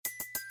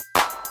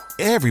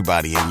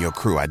Everybody in your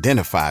crew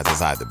identifies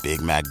as either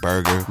Big Mac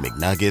Burger,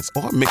 McNuggets,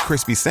 or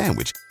McCrispy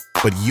Sandwich.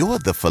 But you're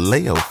the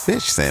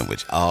Filet-O-Fish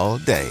Sandwich all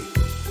day.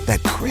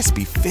 That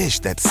crispy fish,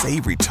 that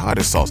savory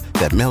tartar sauce,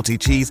 that melty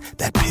cheese,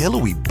 that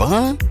pillowy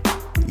bun.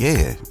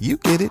 Yeah, you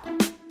get it.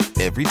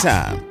 Every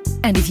time.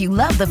 And if you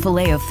love the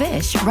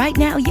Filet-O-Fish, right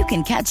now you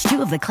can catch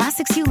two of the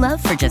classics you love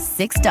for just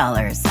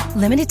 $6.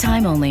 Limited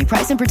time only.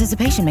 Price and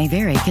participation may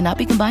vary. Cannot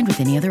be combined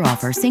with any other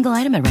offer. Single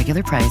item at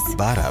regular price.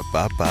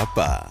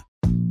 Ba-da-ba-ba-ba.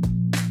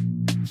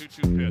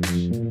 2-2 pitch.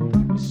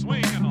 A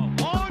swing and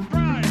a long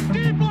drive.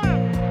 Deep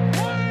left.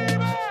 Way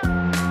back.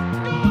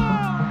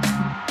 Gone.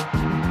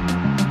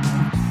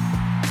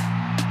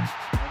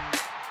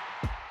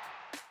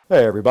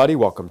 Hey everybody,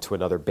 welcome to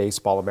another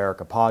Baseball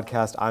America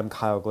podcast. I'm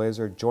Kyle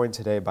Glazer, joined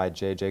today by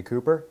JJ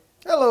Cooper.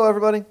 Hello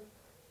everybody.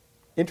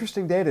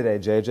 Interesting day today,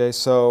 JJ.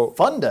 So,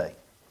 Fun day.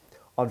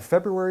 on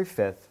February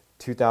 5th,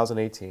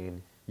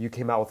 2018, you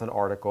came out with an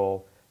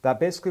article that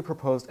basically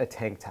proposed a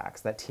tank tax,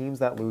 that teams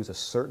that lose a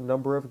certain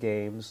number of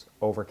games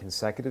over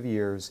consecutive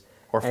years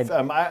Or and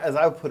as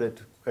I would put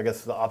it, I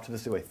guess the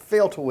optimistic way,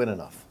 fail to win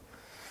enough.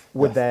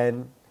 would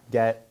then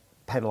get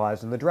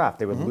penalized in the draft.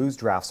 They would lose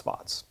draft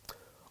spots.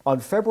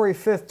 On February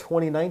 5th,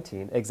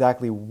 2019,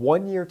 exactly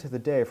 1 year to the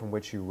day from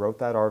which you wrote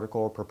that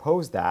article or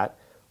proposed that,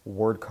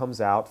 word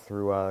comes out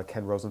through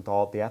Ken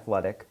Rosenthal at The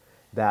Athletic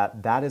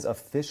that that is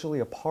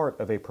officially a part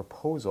of a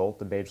proposal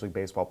the Major League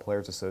Baseball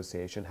Players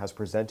Association has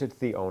presented to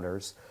the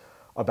owners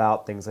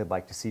about things they'd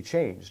like to see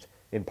changed,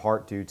 in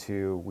part due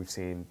to we've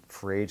seen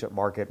free agent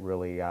market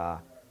really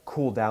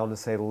cool down, to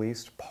say the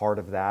least. Part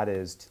of that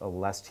is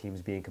less teams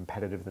being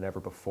competitive than ever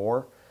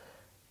before.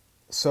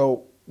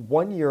 So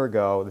 1 year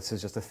ago, this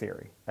is just a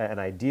theory, an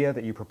idea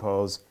that you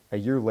propose. A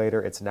year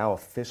later, it's now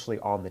officially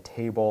on the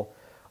table.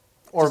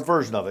 Or a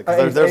version of it,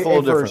 because there's a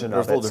little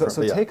different.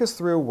 So take us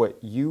through what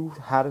you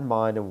had in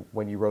mind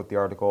when you wrote the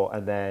article,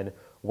 and then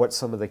what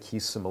some of the key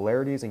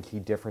similarities and key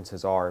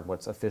differences are in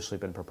what's officially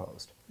been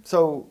proposed.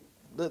 So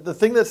the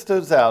thing that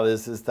stands out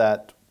is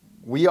that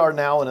we are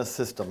now in a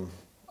system.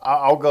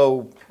 I'll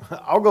go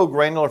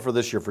granular for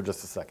this year for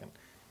just a second.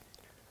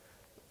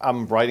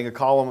 I'm writing a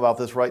column about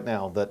this right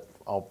now that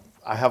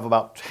I have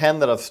about 10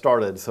 that I've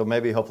started, so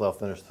hopefully I'll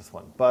finish this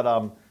one.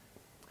 But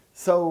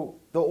so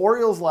the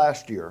Orioles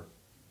last year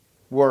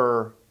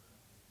were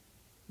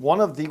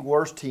one of the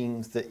worst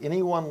teams that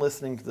anyone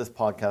listening to this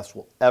podcast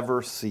will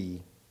ever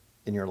see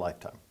in your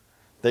lifetime.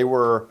 They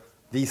were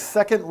the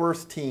second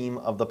worst team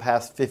of the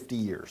past 50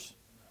 years.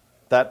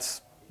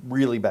 That's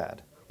really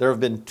bad. There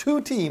have been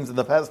two teams in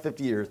the past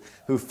 50 years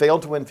who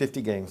failed to win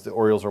 50 games. The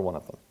Orioles are one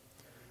of them.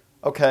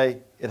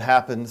 Okay, it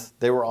happens.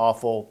 They were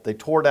awful. They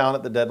tore down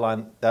at the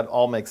deadline. That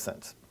all makes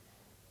sense.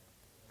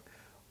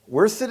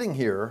 We're sitting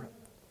here.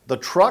 The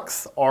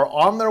trucks are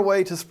on their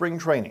way to spring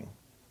training.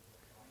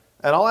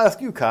 And I'll ask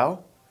you,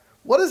 Kyle,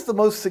 what is the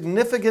most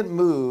significant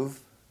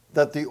move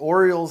that the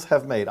Orioles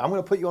have made? I'm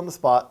going to put you on the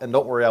spot, and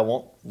don't worry, I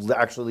won't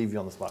actually leave you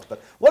on the spot.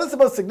 But what is the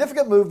most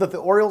significant move that the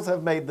Orioles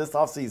have made this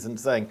offseason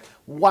saying,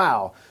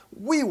 wow,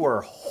 we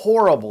were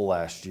horrible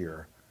last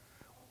year.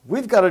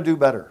 We've got to do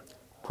better?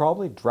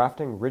 Probably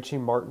drafting Richie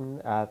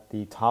Martin at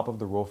the top of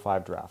the Rule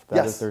 5 draft.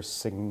 That is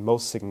their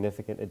most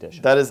significant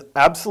addition. That is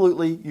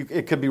absolutely,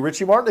 it could be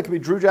Richie Martin, it could be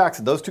Drew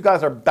Jackson. Those two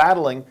guys are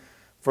battling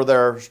for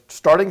their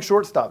starting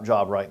shortstop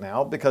job right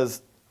now,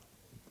 because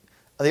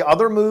the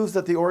other moves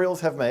that the Orioles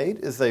have made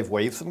is they've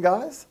waived some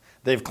guys,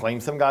 they've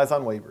claimed some guys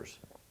on waivers.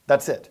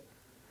 That's it.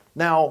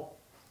 Now,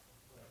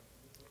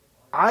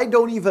 I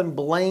don't even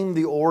blame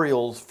the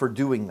Orioles for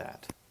doing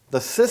that.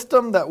 The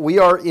system that we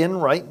are in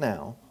right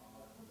now,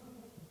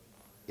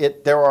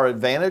 there are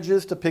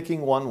advantages to picking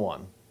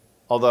 1-1.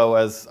 Although,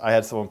 as I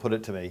had someone put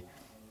it to me,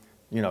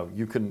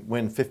 you can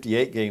win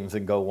 58 games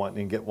and get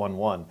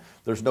 1-1.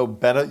 There's no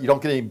benefit. You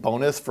don't get any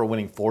bonus for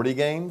winning 40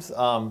 games,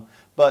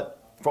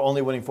 but for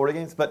only winning 40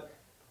 games. But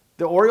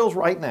the Orioles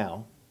right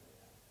now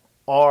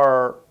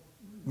are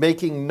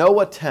making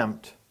no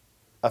attempt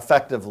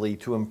effectively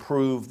to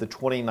improve the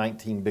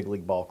 2019 Big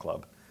League Ball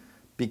Club,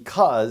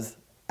 because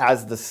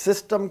as the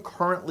system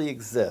currently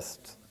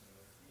exists,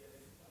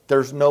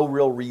 there's no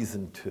real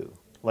reason to.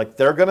 Like,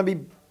 they're going to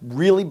be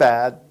really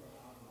bad.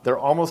 They're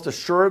almost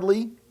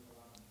assuredly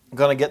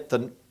going to get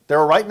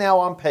they're right now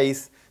on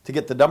pace to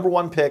get the number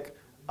one pick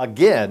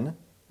again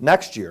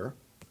next year.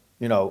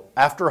 They'll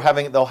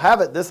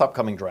have it this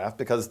upcoming draft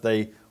because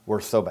they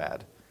were so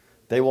bad.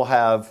 They will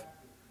have,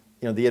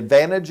 the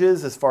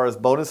advantages as far as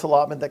bonus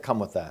allotment that come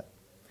with that.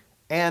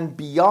 And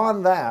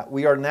beyond that,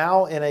 we are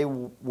now in a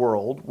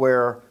world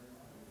where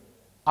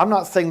I'm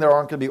not saying there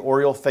aren't going to be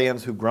Oriole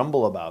fans who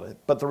grumble about it,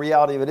 but the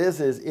reality of it is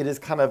it is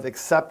kind of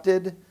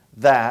accepted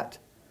that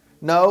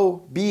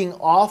no, being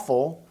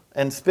awful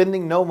and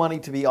spending no money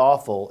to be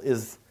awful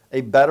is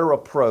a better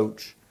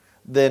approach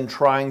than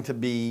trying to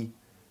be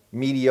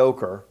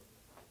mediocre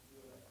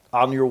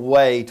on your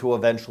way to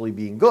eventually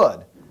being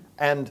good.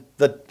 And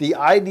the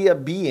idea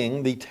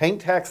being, the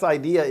tank tax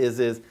idea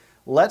is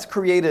let's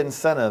create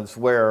incentives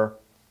where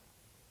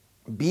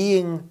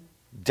being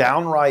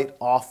downright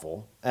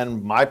awful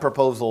And my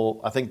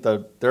proposal, I think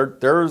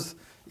theirs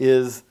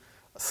is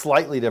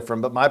slightly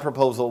different, but my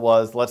proposal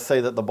was, let's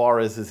say that the bar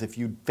is if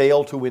you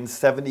fail to win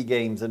 70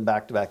 games in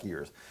back-to-back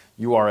years,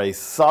 you are a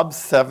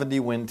sub-70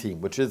 win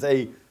team, which is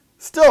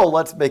still,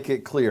 let's make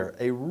it clear,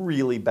 a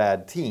really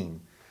bad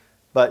team.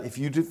 But if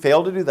you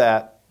fail to do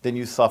that, then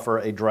you suffer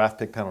a draft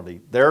pick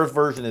penalty. Their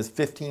version is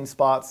 15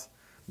 spots.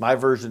 My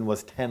version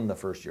was 10 the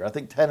first year. I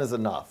think 10 is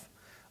enough.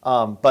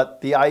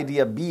 But the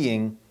idea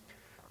being,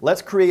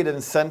 let's create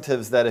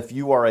incentives that if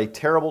you are a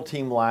terrible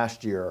team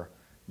last year,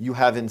 you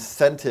have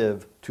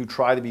incentive to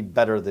try to be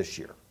better this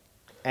year.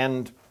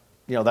 And,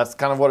 that's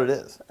kind of what it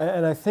is.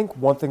 And I think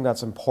one thing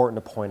that's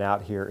important to point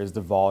out here is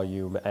the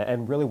volume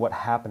and really what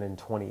happened in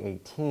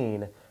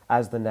 2018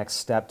 as the next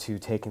step to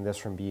taking this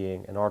from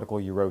being an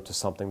article you wrote to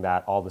something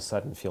that all of a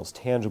sudden feels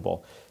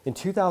tangible. In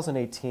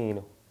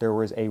 2018, there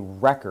was a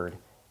record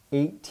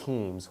 8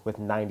 teams with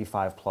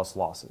 95-plus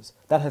losses.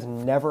 That has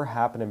never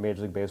happened in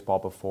Major League Baseball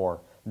before,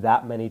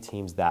 that many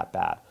teams that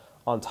bad.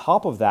 On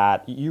top of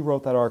that, you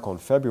wrote that article in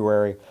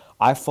February.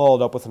 I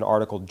followed up with an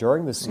article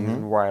during the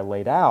season where I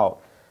laid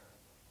out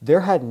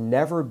there had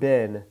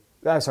been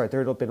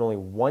only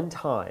one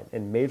time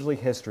in Major League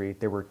history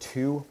there were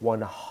 2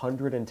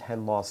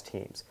 110-loss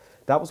teams.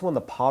 That was when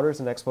the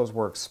Padres and Expos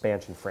were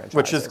expansion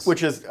franchises.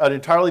 Which is an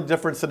entirely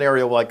different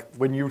scenario. Like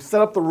when you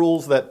set up the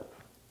rules that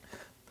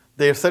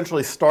they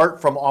essentially start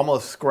from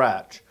almost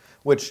scratch,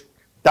 which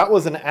that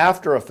was an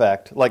after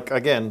effect. Like,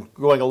 again,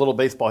 going a little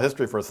baseball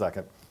history for a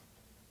second.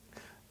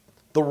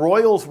 The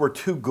Royals were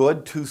too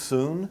good too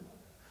soon.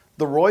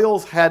 The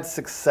Royals had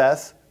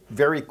success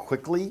very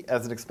quickly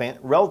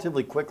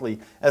relatively quickly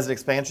as an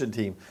expansion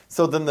team.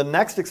 So then the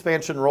next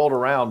expansion rolled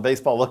around,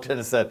 baseball looked at it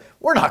and said,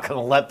 we're not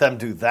going to let them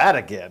do that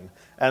again.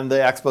 And the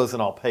Expos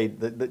and all paid,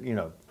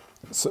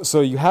 So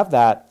you have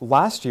that.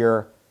 Last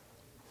year,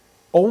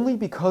 only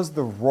because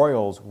the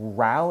Royals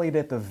rallied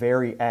at the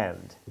very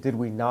end did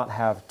we not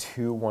have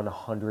 2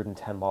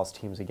 110-loss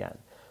teams again.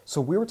 So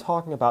we were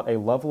talking about a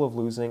level of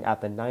losing at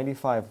the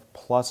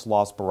 95-plus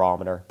loss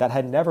barometer that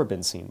had never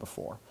been seen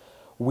before.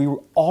 We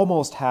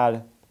almost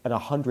had an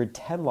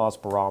 110-loss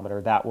barometer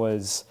that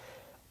was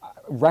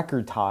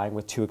record tying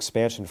with 2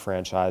 expansion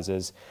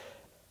franchises.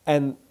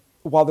 And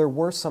while there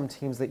were some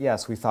teams that,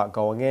 yes, we thought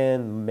going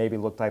in maybe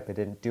looked like they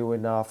didn't do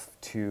enough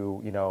to,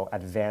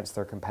 advance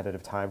their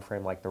competitive time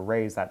frame, like the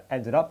Rays that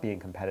ended up being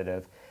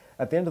competitive,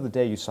 at the end of the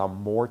day, you saw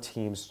more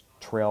teams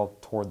trail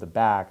toward the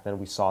back than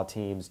we saw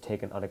teams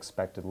take an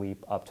unexpected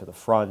leap up to the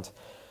front.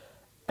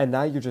 And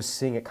now you're just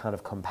seeing it kind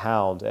of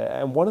compound.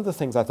 And one of the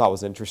things I thought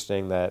was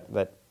interesting that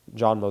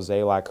John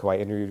Mozeliak, who I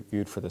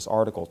interviewed for this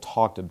article,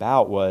 talked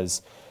about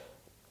was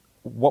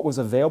what was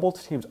available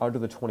to teams under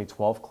the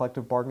 2012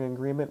 collective bargaining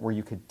agreement, where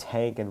you could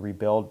tank and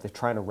rebuild,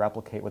 trying to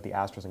replicate what the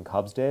Astros and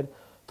Cubs did.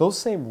 Those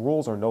same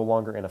rules are no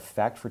longer in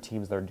effect for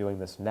teams that are doing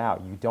this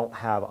now. You don't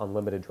have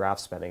unlimited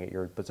draft spending at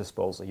your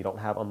disposal. You don't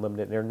have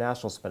unlimited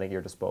international spending at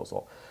your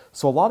disposal.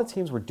 So a lot of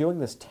teams were doing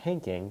this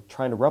tanking,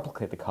 trying to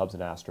replicate the Cubs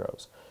and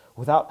Astros,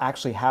 without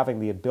actually having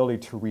the ability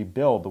to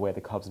rebuild the way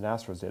the Cubs and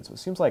Astros did. So it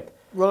seems like...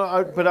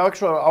 But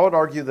actually, I would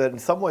argue that in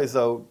some ways,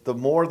 though, the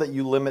more that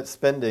you limit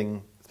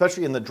spending,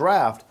 especially in the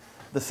draft,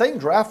 the same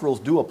draft rules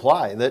do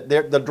apply.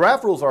 The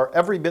draft rules are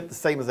every bit the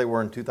same as they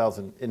were in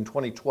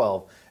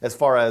 2012, as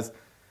far as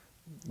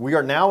we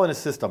are now in a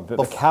system.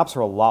 The caps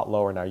are a lot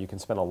lower now. You can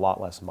spend a lot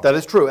less money. That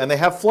is true, and they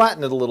have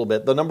flattened it a little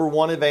bit. The number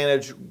one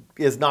advantage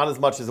is not as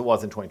much as it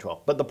was in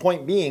 2012. But the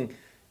point being,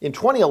 in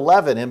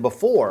 2011 and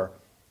before,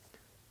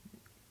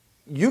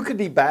 you could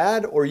be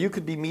bad, or you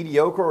could be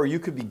mediocre, or you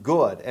could be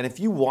good. And if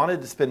you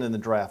wanted to spend in the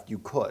draft, you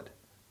could.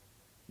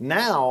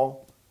 Now,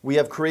 we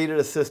have created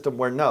a system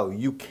where no,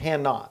 you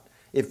cannot.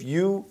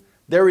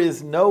 There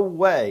is no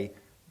way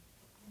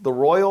the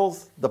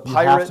Royals, the Pirates...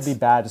 You have to be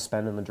bad to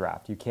spend in the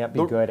draft. You can't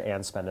be good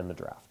and spend in the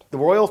draft. The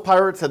Royals,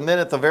 Pirates, and then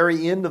at the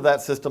very end of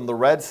that system, the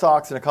Red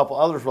Sox and a couple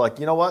others were like,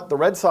 you know what? The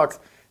Red Sox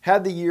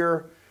had the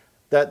year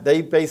that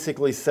they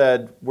basically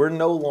said, we're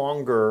no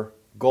longer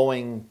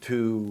going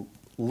to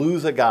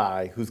lose a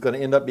guy who's going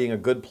to end up being a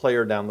good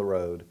player down the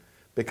road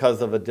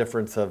because of a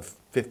difference of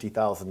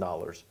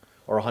 $50,000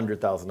 or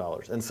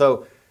 $100,000. And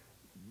so,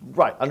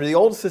 right, under the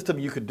old system,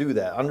 you could do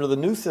that. Under the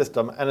new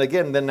system, and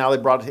again, then now they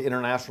brought it to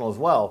international as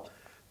well,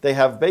 they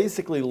have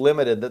basically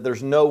limited that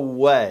there's no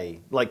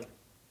way, like,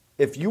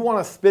 if you want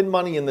to spend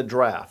money in the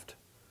draft,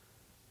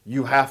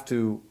 you have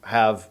to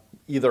have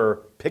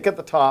either pick at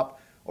the top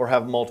or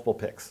have multiple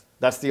picks.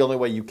 That's the only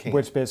way you can.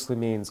 Which basically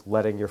means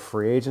letting your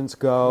free agents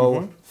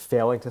go,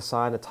 failing to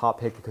sign a top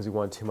pick because you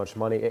wanted too much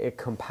money. It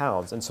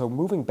compounds. And so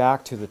moving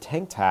back to the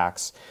tank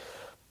tax,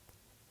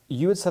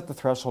 you had set the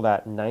threshold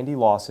at 90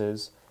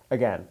 losses.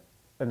 Again,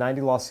 a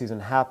 90-loss season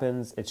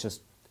happens. It's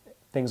just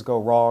things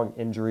go wrong,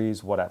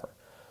 injuries, whatever.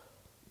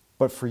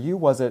 But for you,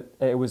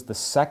 it was the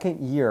second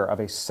year of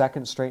a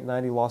second straight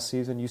 90-loss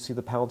season you see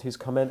the penalties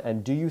come in?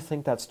 And do you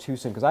think that's too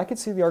soon? Because I could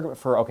see the argument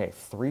for,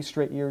 3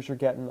 straight years you're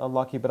getting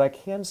unlucky, but I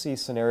can see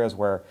scenarios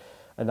where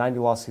a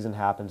 90-loss season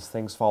happens,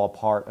 things fall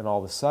apart, and all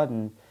of a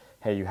sudden,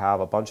 hey, you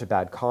have a bunch of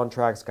bad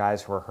contracts,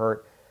 guys who are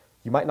hurt.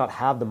 you might not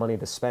have the money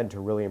to spend to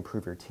really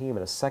improve your team.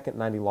 In a second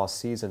 90-loss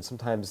season,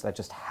 sometimes that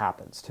just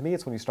happens. To me,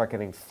 it's when you start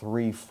getting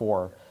 3,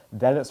 4,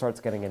 then it starts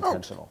getting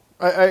intentional.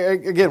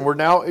 Again, we're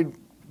now. It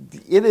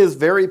is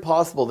very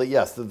possible that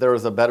yes, that there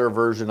is a better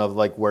version of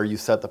like where you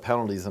set the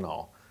penalties and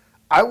all.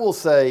 I will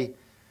say,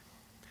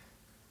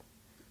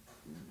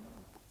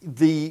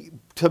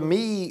 to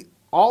me,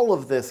 all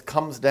of this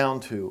comes down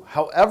to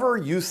however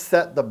you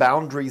set the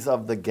boundaries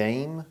of the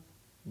game,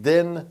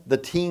 then the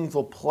teams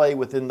will play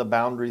within the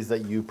boundaries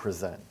that you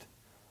present.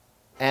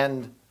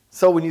 And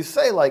so when you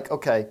say like,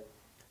 okay,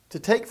 to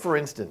take for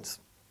instance,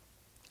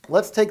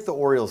 let's take the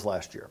Orioles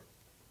last year.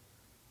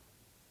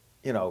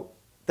 You know,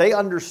 they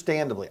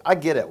understandably, I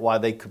get it why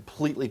they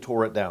completely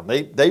tore it down.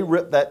 They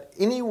ripped that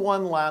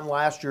anyone on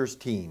last year's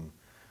team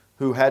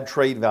who had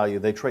trade value,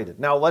 they traded.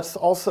 Now let's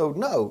also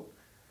note,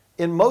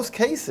 in most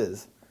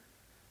cases,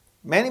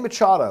 Manny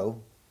Machado,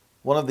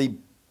 one of the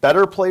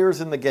better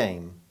players in the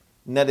game,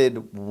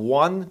 netted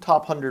one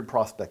top 100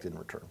 prospect in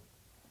return.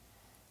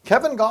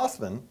 Kevin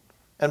Gausman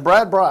and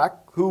Brad Brach,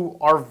 who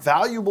are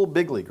valuable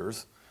big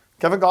leaguers,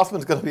 Kevin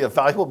Gausman's going to be a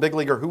valuable big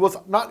leaguer who was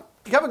not,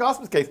 Kevin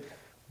Gausman's case,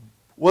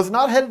 was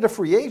not headed to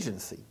free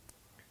agency.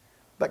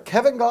 But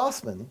Kevin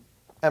Gausman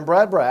and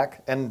Brad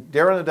Brach and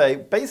Darren O'Day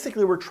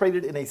basically were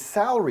traded in a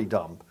salary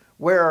dump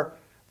where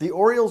the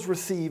Orioles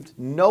received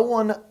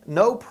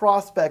no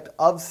prospect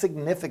of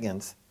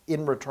significance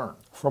in return.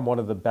 From one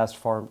of the best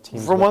farm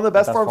teams. From one of the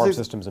best farm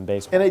systems in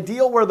baseball. In a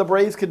deal where the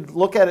Braves could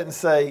look at it and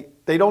say,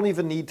 they don't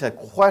even need to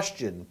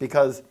question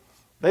because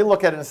they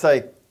look at it and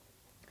say,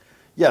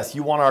 yes,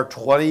 you want our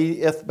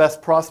 20th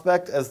best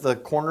prospect as the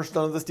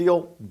cornerstone of this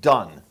deal?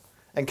 Done.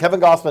 And Kevin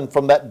Gausman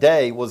from that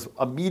day was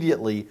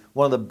immediately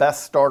one of the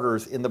best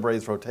starters in the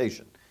Braves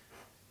rotation.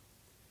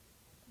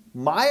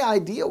 My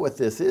idea with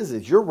this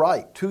is you're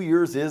right, 2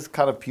 years is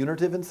kind of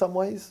punitive in some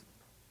ways,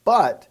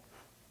 but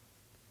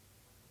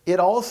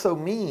it also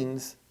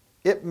means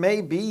it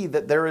may be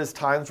that there is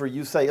times where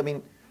you say, I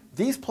mean,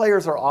 these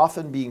players are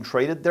often being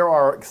traded. There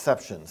are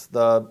exceptions.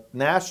 The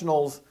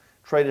Nationals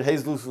traded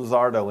Jesus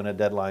Luzardo in a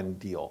deadline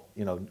deal,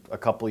 a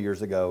couple of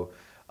years ago.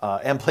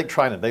 And Blake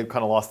Trinan, they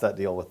kind of lost that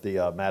deal with the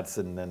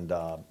Madsen and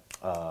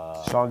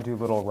Sean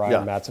Doolittle,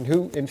 Ryan Madsen,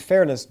 who, in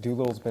fairness,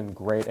 Doolittle's been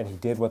great, and he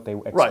did what they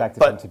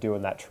expected him to do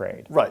in that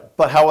trade. Right,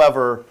 but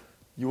however,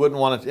 you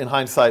wouldn't want to, in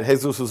hindsight,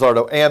 Jesus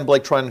Luzardo and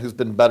Blake Trinan, who's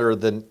been better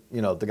than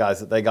the guys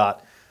that they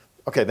got.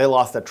 Okay, they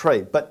lost that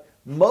trade, but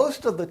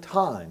most of the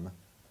time,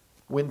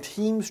 when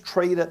teams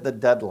trade at the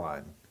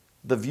deadline,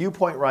 the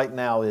viewpoint right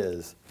now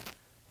is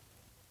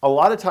a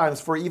lot of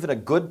times for even a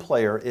good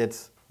player,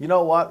 it's you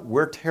know what,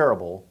 we're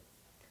terrible.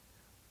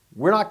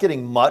 We're not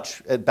getting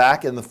much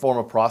back in the form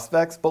of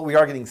prospects, but we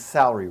are getting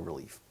salary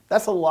relief.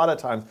 That's a lot of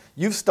times.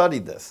 You've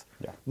studied this.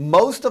 Yeah.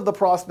 Most of the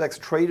prospects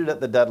traded at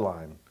the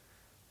deadline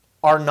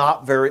are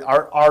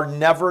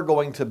never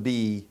going to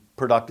be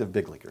productive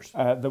big leaguers.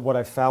 What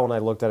I found when I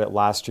looked at it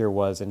last year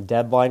was in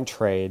deadline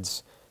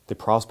trades, the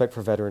prospect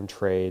for veteran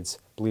trades,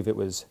 I believe it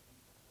was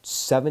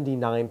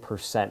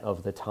 79%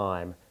 of the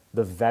time,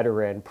 the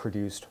veteran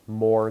produced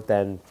more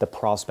than the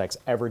prospects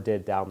ever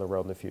did down the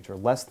road in the future.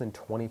 Less than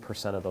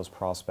 20% of those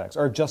prospects,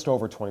 or just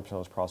over 20% of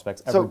those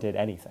prospects, ever did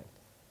anything.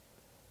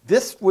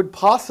 This would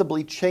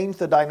possibly change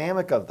the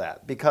dynamic of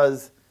that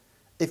because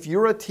if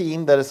you're a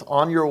team that is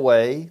on your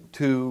way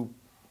to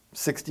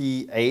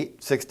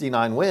 68,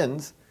 69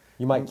 wins,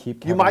 you might keep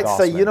Kevin You might Gausman.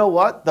 say, you know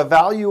what, the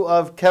value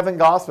of Kevin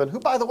Gausman,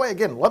 who, by the way,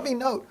 again, let me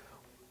note,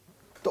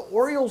 the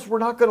Orioles were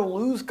not going to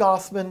lose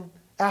Gausman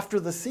after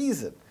the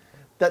season.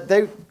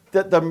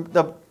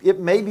 It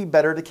may be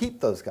better to keep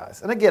those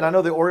guys. And again, I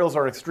know the Orioles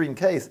are an extreme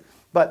case,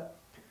 but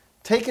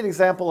take an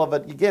example of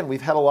it. Again,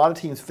 we've had a lot of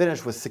teams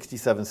finish with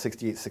 67,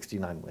 68,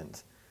 69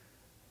 wins.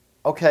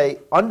 Okay,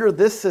 under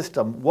this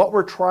system, what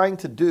we're trying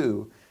to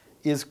do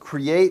is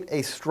create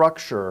a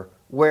structure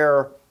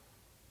where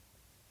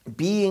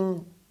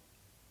being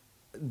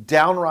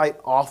downright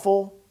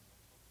awful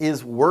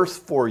is worse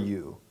for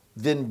you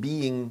than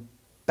being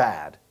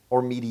bad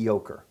or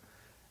mediocre.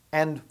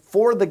 And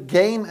for the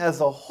game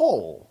as a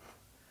whole,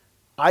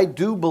 I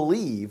do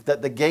believe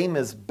that the game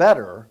is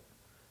better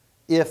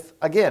if,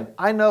 again,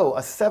 I know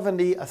a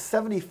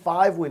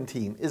 75 win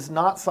team is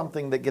not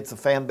something that gets a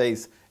fan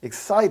base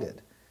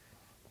excited.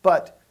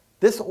 But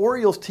this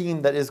Orioles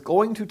team that is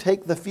going to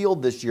take the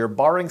field this year,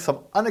 barring some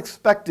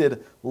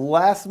unexpected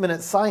last-minute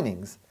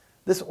signings,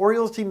 this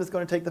Orioles team is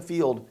going to take the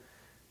field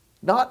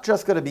not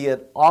just going to be an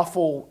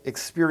awful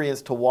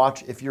experience to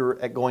watch if you're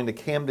going to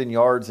Camden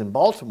Yards in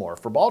Baltimore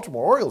for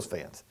Baltimore Orioles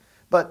fans,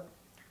 but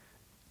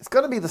it's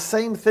going to be the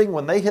same thing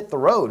when they hit the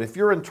road. If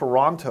you're in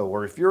Toronto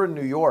or if you're in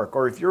New York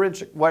or if you're in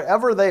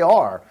wherever they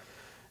are,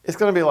 it's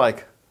going to be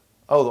like,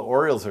 oh, the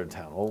Orioles are in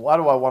town. Well, why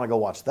do I want to go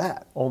watch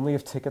that? Only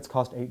if tickets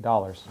cost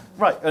 $8.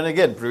 Right, and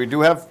again, we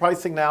do have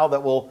pricing now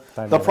that will,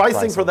 the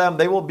pricing for them,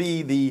 they will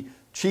be the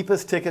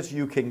cheapest tickets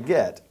you can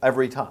get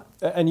every time.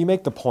 And you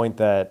make the point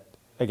that,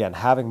 again,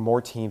 having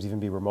more teams even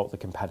be remotely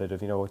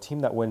competitive, a team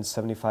that wins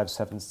 75,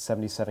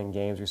 77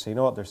 games, you say, you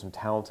know what, there's some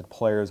talented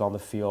players on the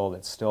field.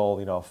 It's still,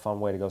 a fun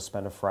way to go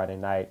spend a Friday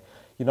night.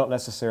 you don't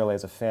necessarily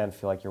as a fan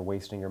feel like you're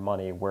wasting your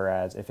money,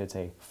 whereas if it's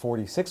a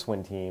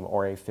 46-win team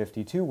or a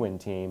 52-win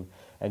team,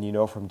 and you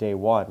know from day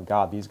one,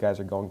 God, these guys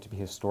are going to be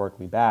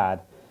historically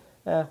bad,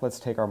 let's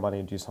take our money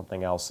and do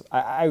something else.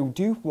 I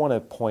do want to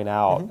point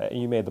out,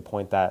 you made the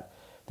point that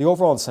the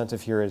overall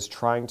incentive here is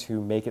trying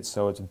to make it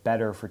so it's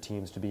better for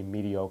teams to be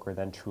mediocre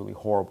than truly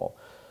horrible.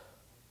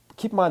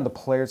 Keep in mind the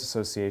Players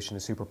Association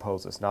is who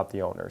proposed this, not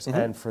the owners.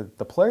 And for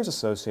the Players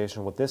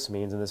Association, what this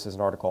means, and this is an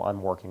article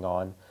I'm working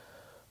on,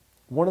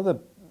 one of the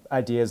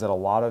ideas that a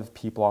lot of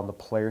people on the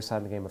player side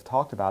of the game have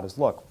talked about is,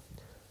 look,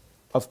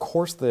 of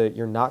course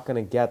you're not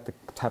going to get the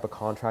type of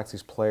contracts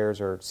these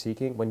players are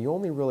seeking when you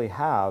only really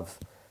have,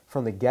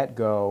 from the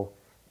get-go,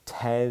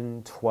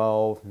 10,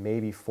 12,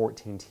 maybe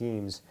 14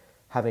 teams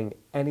having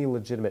any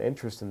legitimate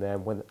interest in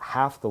them, when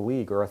half the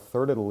league or a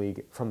third of the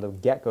league from the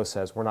get-go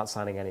says we're not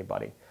signing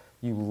anybody.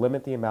 You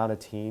limit the amount of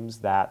teams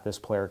that this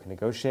player can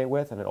negotiate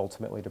with, and it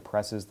ultimately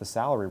depresses the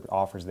salary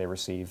offers they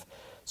receive.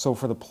 So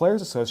for the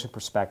Players Association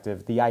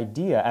perspective, the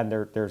idea, and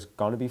there's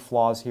going to be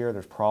flaws here,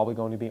 there's probably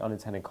going to be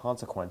unintended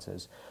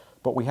consequences,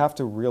 but we have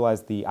to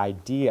realize the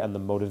idea and the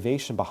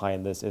motivation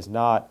behind this is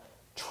not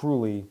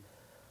truly,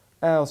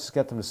 let's just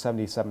get them to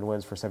 77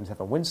 wins for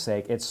 77 wins'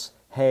 sake. It's,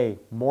 hey,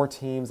 more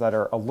teams that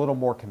are a little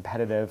more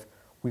competitive,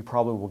 we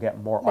probably will get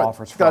more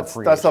offers from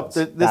free agents.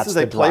 This is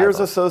a Players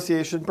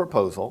Association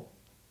proposal.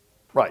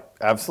 Right,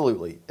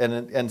 absolutely.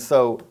 And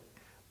so,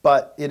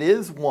 but it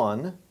is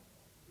one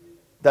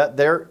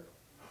that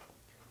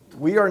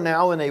we are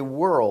now in a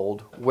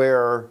world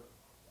where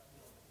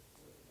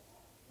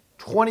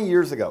 20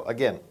 years ago,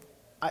 again,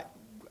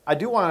 I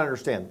do want to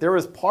understand, there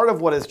is part of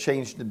what has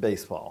changed in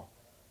baseball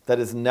that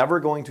is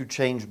never going to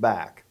change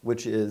back,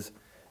 which is,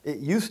 it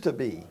used to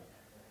be,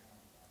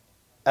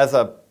 as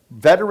a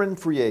veteran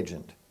free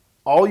agent,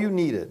 all you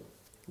needed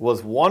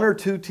was one or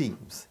two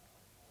teams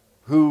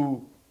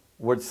who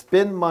would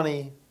spend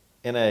money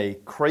in a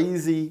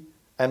crazy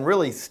and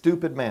really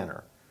stupid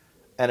manner,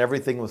 and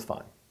everything was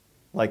fine.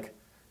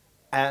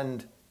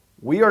 And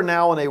we are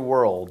now in a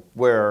world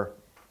where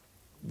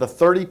the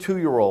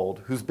 32-year-old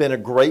who's been a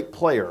great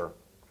player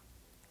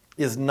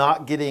is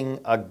not going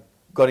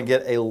to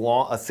get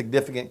a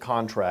significant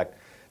contract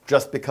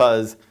just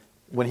because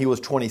when he was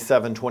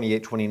 27,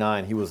 28,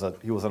 29, he was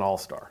an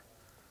all-star.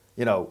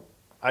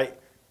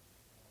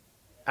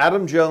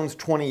 Adam Jones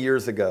 20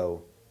 years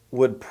ago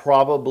would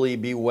probably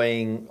be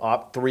weighing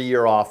up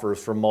 3-year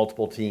offers from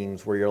multiple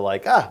teams where you're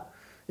like,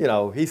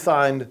 he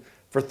signed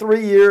for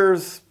 3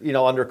 years,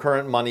 under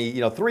current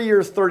money, 3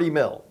 years, 30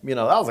 mil. That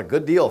was a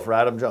good deal for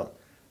Adam Jones.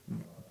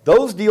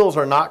 Those deals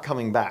are not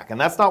coming back, and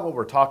that's not what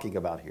we're talking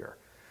about here.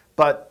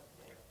 But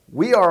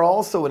we are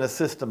also in a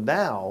system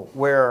now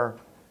where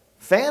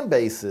fan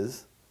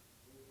bases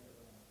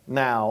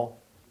now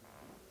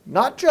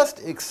not just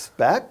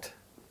expect,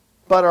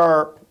 but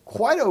are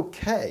quite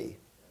okay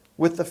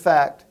with the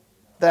fact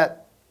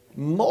that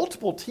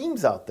multiple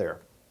teams out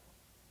there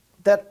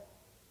that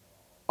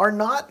are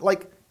not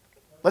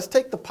let's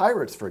take the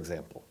Pirates, for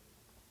example.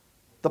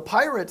 The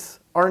Pirates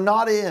are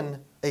not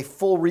in a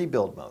full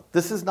rebuild mode.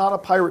 This is not a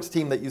Pirates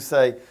team that you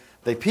say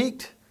they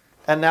peaked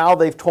and now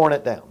they've torn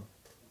it down.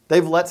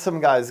 They've let some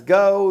guys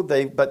go,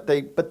 but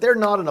they're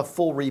not in a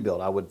full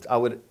rebuild, I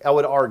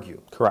would argue.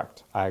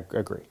 Correct. I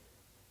agree.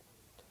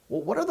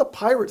 Well, what are the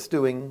Pirates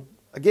doing?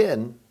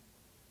 Again,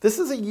 this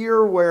is a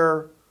year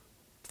where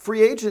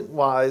free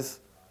agent-wise,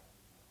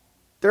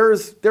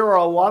 there are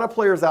a lot of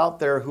players out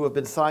there who have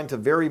been signed to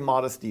very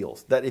modest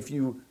deals that if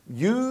you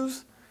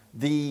use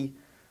the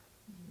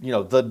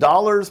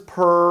dollars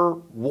per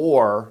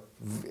WAR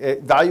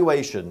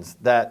valuations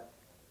that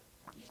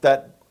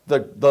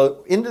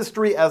the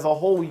industry as a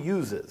whole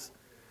uses,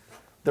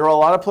 there are a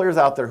lot of players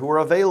out there who are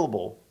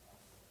available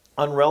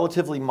on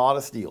relatively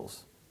modest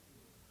deals.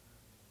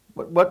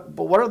 But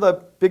what are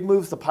the big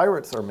moves the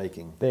Pirates are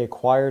making? They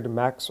acquired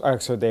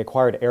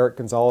Eric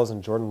Gonzalez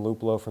and Jordan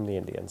Luplow from the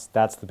Indians.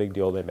 That's the big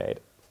deal they made.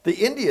 The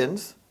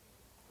Indians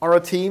are a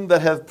team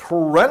that have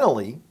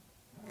perennially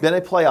been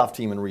a playoff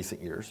team in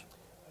recent years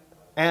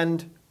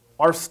and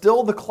are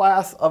still the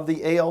class of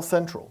the AL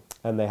Central.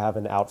 And they have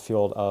an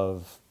outfield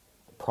of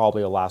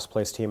probably a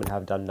last-place team and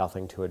have done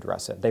nothing to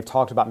address it. They've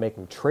talked about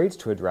making trades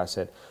to address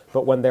it,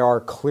 but when there are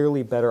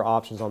clearly better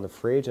options on the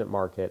free agent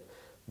market,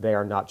 they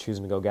are not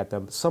choosing to go get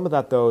them. Some of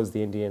that, though, is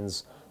the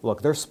Indians,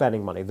 look, they're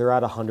spending money. They're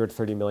at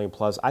 $130 million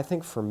plus. I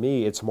think for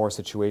me, it's more a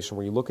situation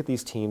where you look at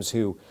these teams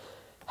who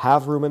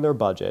have room in their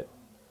budget,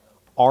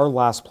 are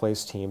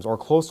last-place teams or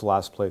close to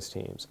last-place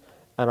teams,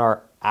 and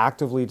are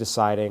actively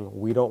deciding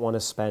we don't want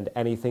to spend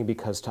anything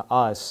because to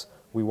us,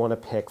 we want to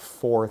pick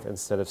 4th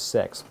instead of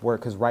 6th,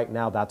 because right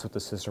now that's what the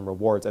system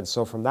rewards. And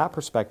so from that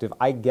perspective,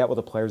 I get what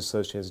the Players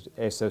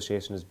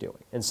Association is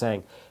doing and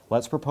saying,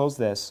 let's propose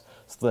this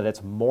so that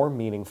it's more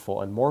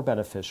meaningful and more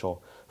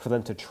beneficial for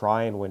them to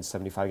try and win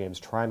 75 games,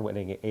 try and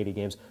win 80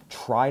 games,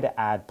 try to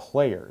add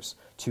players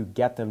to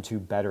get them to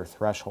better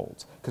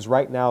thresholds. Because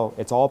right now,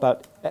 it's all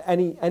about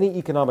any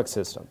economic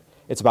system.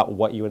 It's about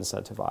what you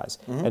incentivize.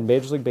 And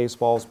Major League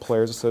Baseball's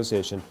Players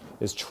Association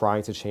is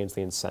trying to change the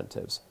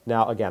incentives.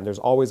 Now, again, there's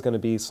always going to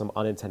be some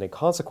unintended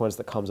consequence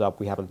that comes up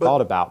we haven't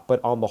thought about.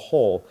 But on the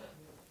whole,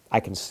 I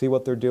can see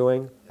what they're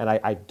doing, and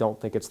I don't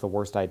think it's the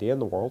worst idea in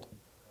the world.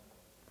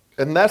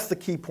 And that's the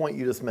key point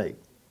you just made.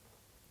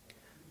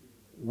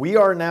 We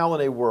are now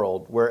in a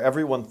world where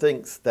everyone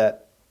thinks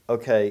that,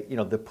 okay,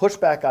 the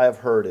pushback I have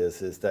heard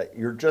is that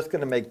you're just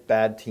going to make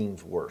bad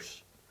teams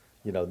worse.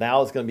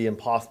 Now it's going to be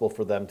impossible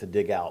for them to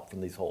dig out from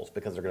these holes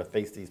because they're going to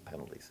face these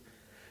penalties.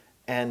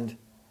 And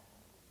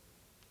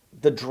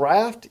the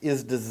draft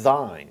is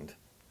designed,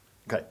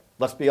 okay,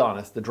 let's be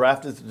honest, the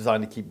draft is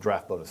designed to keep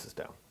draft bonuses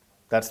down.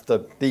 That's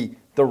the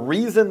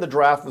reason the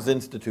draft was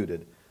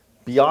instituted.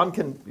 Beyond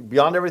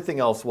everything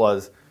else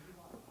was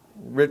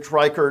Rich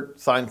Reichert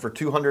signed for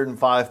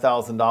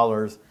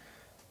 $205,000.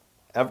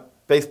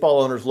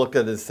 Baseball owners looked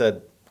at it and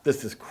said,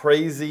 this is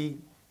crazy.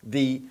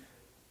 The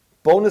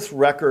bonus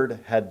record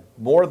had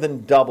more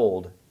than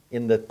doubled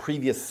in the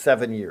previous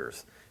 7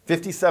 years.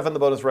 57, the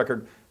bonus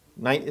record.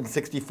 In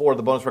 64,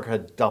 the bonus record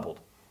had doubled.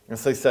 And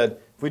so they said,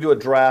 if we do a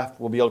draft,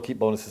 we'll be able to keep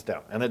bonuses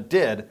down. And it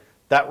did.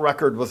 That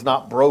record was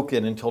not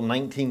broken until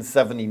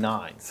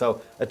 1979.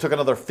 So it took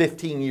another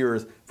 15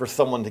 years for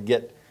someone to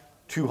get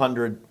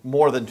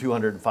more than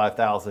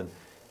 205,000.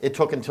 It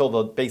took until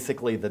look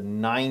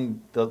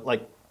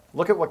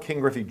at what King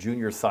Griffey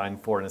Jr.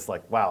 signed for, and it's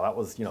like, wow, that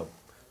was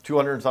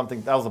 200 and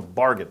something. That was a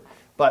bargain.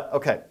 But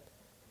okay.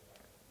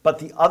 But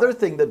the other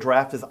thing that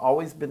draft has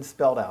always been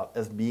spelled out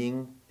as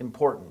being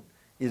important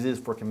is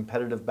for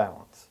competitive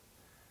balance.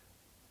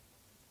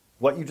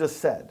 What you just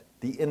said,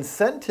 the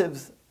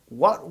incentives.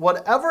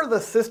 Whatever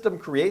the system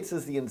creates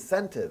as the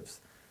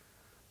incentives,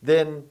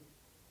 then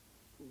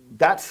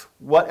that's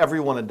what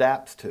everyone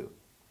adapts to.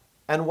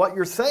 And what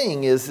you're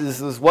saying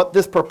is what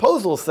this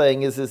proposal is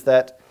saying is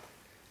that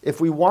if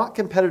we want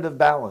competitive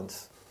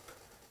balance,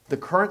 the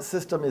current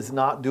system is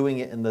not doing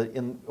it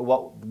in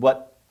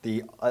what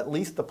at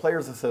least the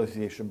Players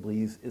Association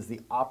believes is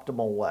the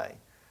optimal way.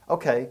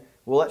 Okay,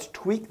 well, let's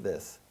tweak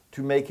this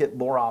to make it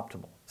more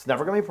optimal. It's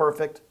never going to be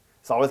perfect.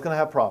 It's always going to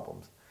have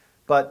problems.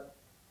 But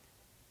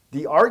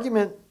the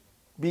argument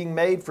being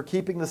made for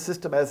keeping the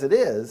system as it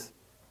is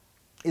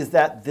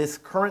that this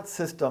current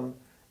system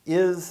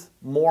is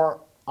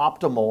more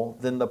optimal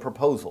than the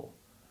proposal.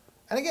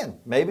 And again,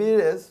 maybe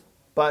it is,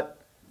 but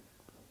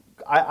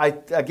I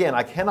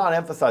cannot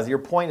emphasize, your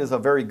point is a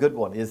very good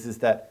one, is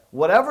that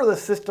whatever the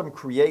system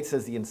creates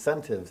as the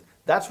incentives,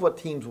 that's what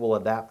teams will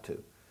adapt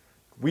to.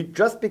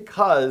 Just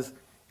because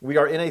we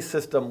are in a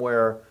system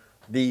where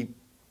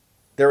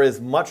there is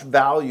much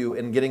value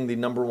in getting the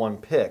number one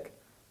pick,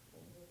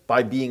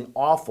 by being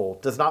awful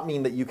does not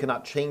mean that you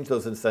cannot change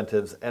those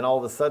incentives, and all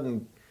of a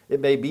sudden it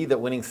may be that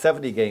winning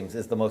 70 games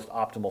is the most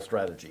optimal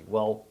strategy.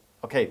 Well,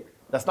 okay,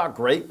 that's not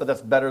great, but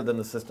that's better than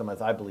the system as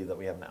I believe that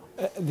we have now.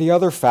 The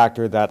other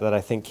factor that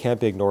I think can't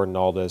be ignored in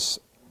all this,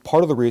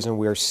 part of the reason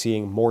we are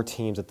seeing more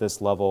teams at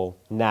this level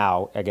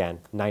now, again,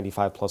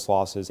 95 plus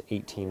losses,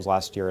 8 teams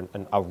last year,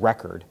 and a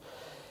record,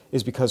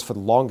 is because for the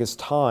longest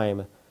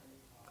time,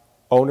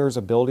 owners'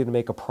 ability to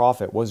make a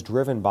profit was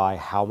driven by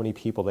how many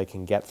people they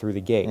can get through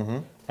the gate.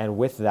 And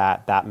with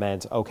that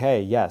meant,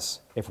 okay,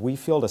 yes, if we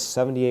field a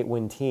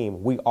 78-win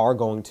team, we are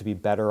going to be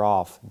better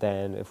off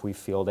than if we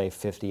field a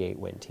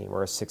 58-win team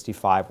or a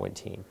 65-win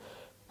team.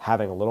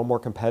 Having a little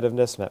more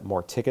competitiveness meant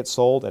more tickets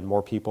sold and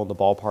more people in the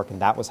ballpark,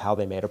 and that was how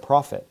they made a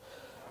profit.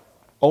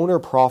 Owner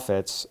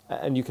profits,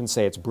 and you can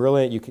say it's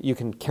brilliant, you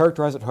can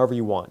characterize it however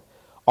you want,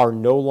 are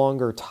no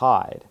longer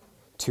tied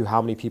to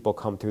how many people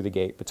come through the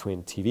gate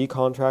between TV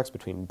contracts,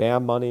 between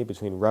BAM money,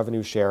 between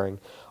revenue sharing.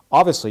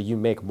 Obviously, you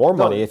make more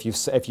money if you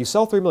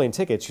sell 3 million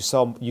tickets.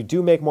 You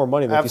do make more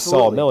money than if you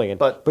sell a million.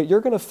 But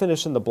you're going to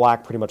finish in the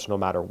black pretty much no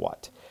matter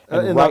what.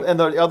 And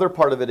the other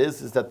part of it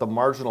is that the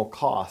marginal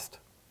cost.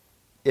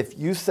 If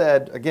you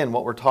said again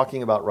what we're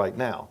talking about right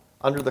now,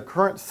 under the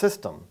current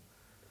system,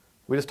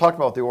 we just talked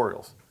about the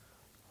Orioles.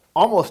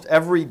 Almost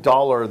every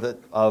dollar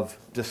of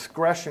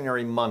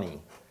discretionary money.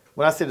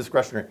 When I say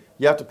discretionary,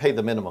 you have to pay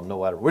the minimum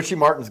no matter. Richie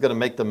Martin's going to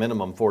make the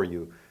minimum for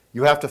you.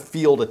 You have to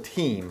field a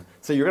team,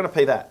 so you're going to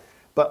pay that.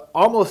 But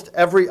almost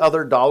every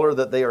other dollar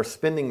that they are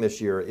spending this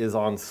year is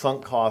on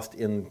sunk cost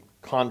in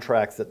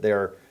contracts that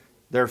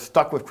they're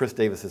stuck with Chris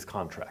Davis's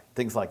contract,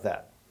 things like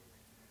that.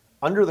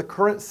 Under the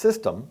current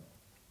system,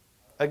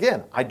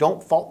 again, I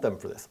don't fault them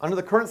for this. Under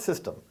the current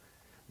system,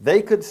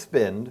 they could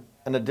spend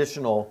an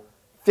additional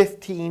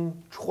 $15,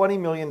 $20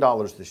 million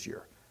this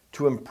year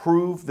to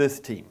improve this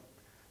team,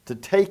 to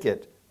take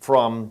it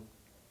from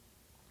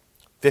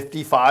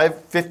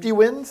 50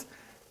 wins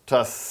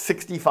to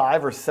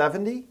 65 or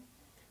 70.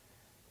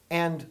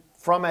 And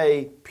from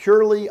a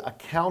purely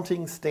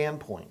accounting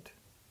standpoint,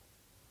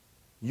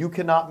 you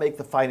cannot make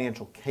the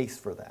financial case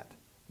for that.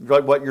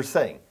 What you're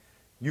saying,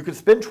 you could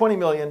spend $20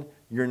 million,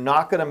 you're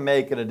not going to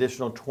make an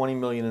additional $20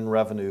 million in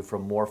revenue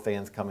from more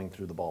fans coming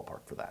through the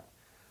ballpark for that.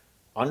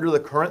 Under the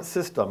current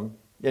system,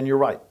 and you're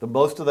right, the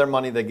most of their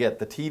money they get,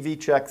 the TV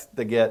checks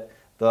they get,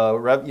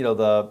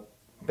 the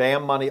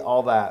BAM money,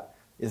 all that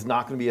is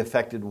not going to be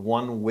affected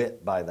one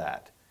whit by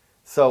that.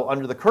 So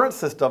under the current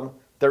system,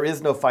 there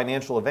is no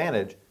financial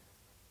advantage.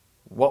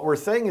 What we're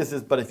saying is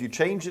but if you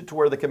change it to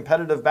where the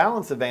competitive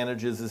balance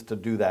advantage is to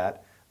do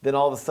that, then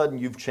all of a sudden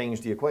you've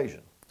changed the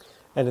equation.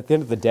 And at the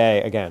end of the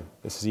day, again,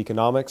 this is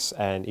economics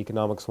and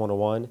economics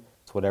 101.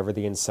 It's whatever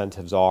the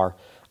incentives are.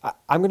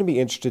 I'm going to be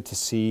interested to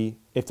see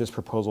if this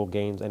proposal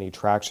gains any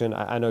traction.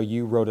 I know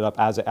you wrote it up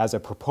as a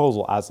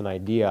proposal, as an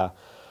idea.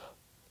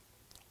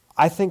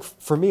 I think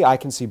for me, I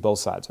can see both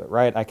sides of it,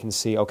 right? I can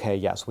see, okay,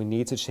 yes, we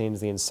need to change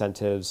the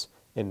incentives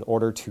in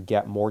order to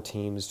get more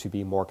teams to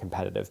be more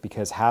competitive,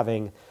 because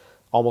having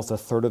almost a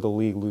third of the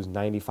league lose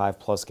 95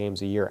 plus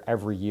games a year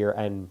every year,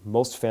 and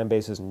most fan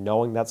bases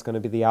knowing that's going to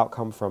be the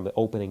outcome from the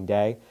opening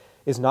day,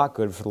 is not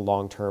good for the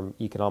long-term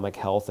economic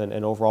health and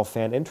overall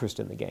fan interest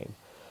in the game.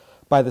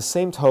 By the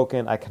same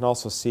token, I can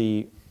also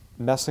see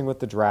messing with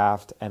the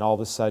draft, and all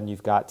of a sudden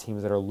you've got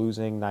teams that are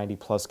losing 90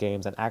 plus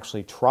games and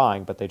actually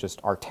trying, but they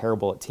just are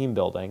terrible at team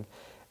building,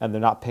 and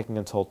they're not picking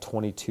until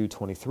 22,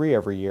 23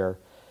 every year.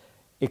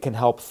 It can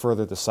help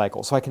further the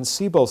cycle. So I can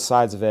see both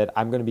sides of it.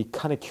 I'm going to be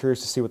kind of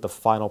curious to see what the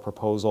final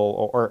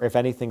proposal, or if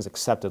anything's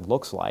accepted,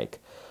 looks like.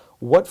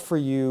 What for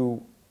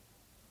you,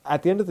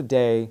 at the end of the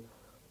day,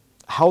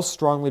 how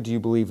strongly do you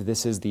believe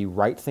this is the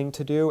right thing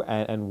to do,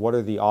 and what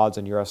are the odds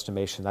in your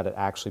estimation that it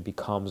actually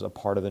becomes a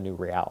part of the new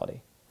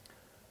reality?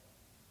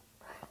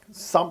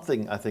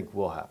 Something I think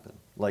will happen.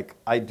 Like,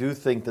 I do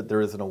think that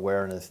there is an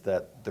awareness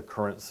that the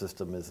current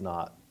system is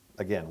not,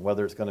 again,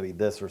 whether it's going to be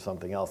this or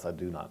something else, I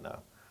do not know.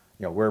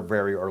 We're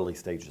very early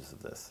stages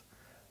of this.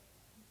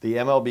 The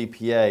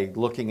MLBPA,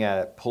 looking at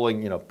it,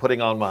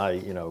 putting on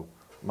my,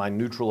 my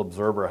neutral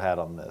observer hat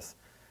on this.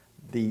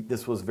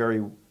 This was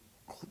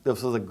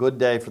a good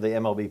day for the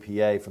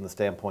MLBPA from the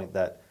standpoint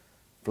that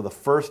for the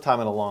first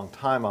time in a long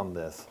time on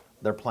this,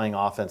 they're playing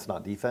offense,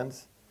 not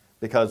defense.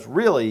 Because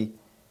really,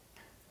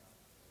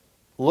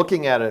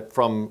 looking at it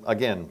from,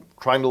 again,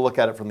 trying to look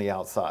at it from the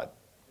outside,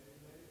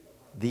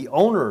 the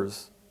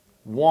owners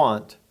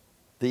want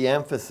the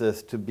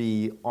emphasis to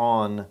be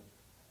on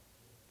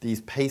these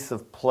pace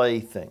of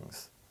play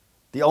things.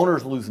 The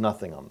owners lose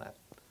nothing on that.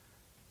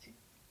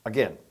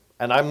 Again,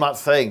 and I'm not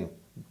saying,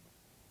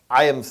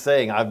 I am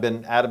saying, I've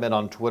been adamant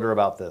on Twitter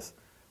about this.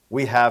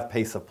 We have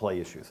pace of play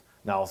issues.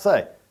 Now I'll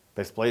say,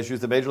 pace of play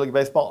issues in Major League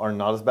Baseball are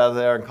not as bad as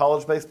they are in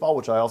college baseball,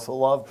 which I also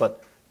love,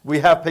 but we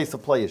have pace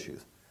of play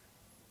issues.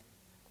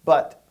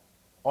 But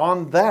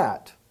on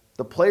that,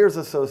 the Players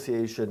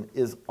Association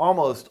is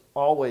almost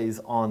always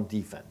on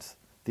defense.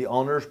 The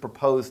owners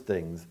propose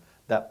things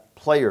that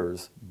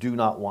players do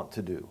not want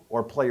to do,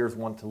 or players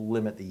want to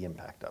limit the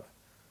impact of.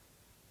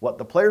 What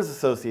the Players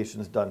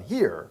Association has done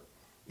here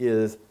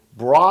is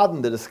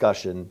broaden the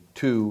discussion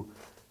to,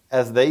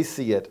 as they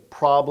see it,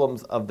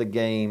 problems of the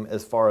game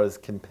as far as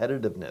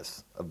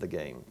competitiveness of the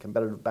game,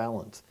 competitive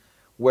balance,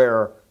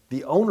 where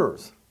the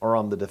owners are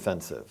on the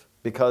defensive.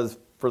 Because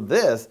for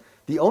this,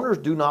 the owners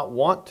do not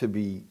want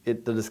the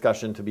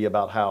discussion to be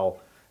about how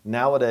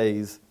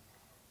nowadays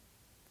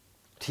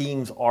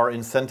teams are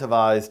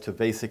incentivized to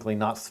basically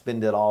not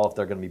spend it all if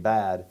they're going to be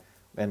bad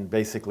and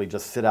basically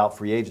just sit out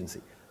free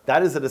agency.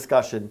 That is a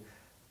discussion.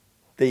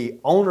 The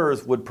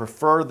owners would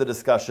prefer the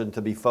discussion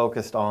to be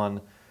focused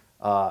on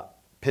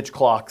pitch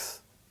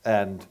clocks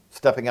and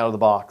stepping out of the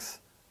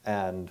box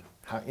and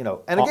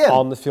again,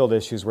 on the field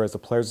issues, whereas the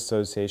Players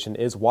Association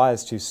is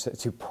wise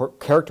to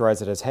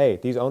characterize it as, hey,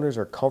 these owners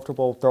are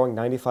comfortable throwing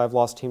 95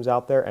 lost teams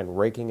out there and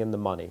raking in the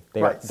money.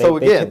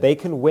 They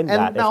can win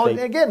that. Now,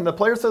 again, the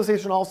Players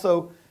Association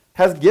also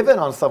has given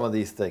on some of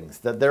these things,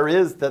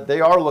 that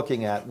they are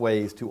looking at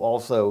ways to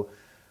also,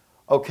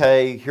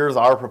 okay, here's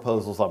our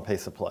proposals on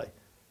pace of play.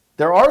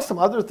 There are some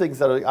other things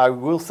that I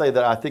will say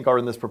that I think are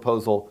in this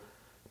proposal.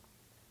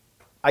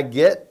 I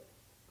get,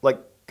 like,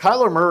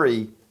 Kyler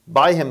Murray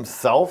by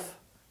himself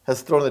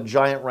has thrown a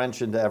giant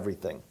wrench into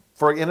everything,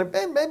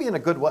 and maybe in a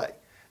good way.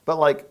 But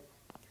like,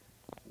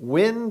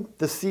 when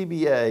the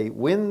CBA,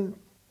 when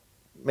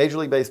Major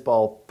League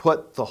Baseball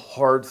put the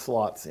hard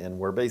slots in,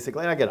 where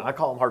basically, and again, I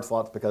call them hard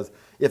slots because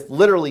if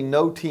literally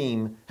no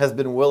team has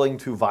been willing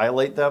to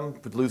violate them,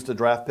 lose to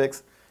draft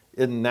picks,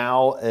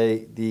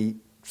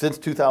 since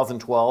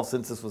 2012,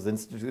 since this was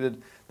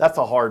instituted, that's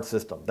a hard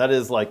system. That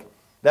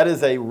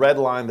is a red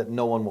line that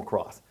no one will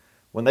cross.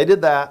 When they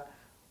did that,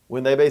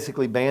 when they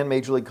basically banned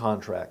Major League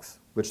contracts,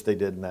 which they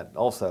did in that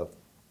also,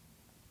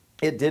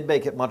 it did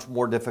make it much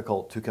more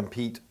difficult to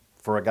compete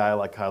for a guy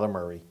like Kyler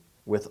Murray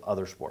with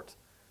other sports.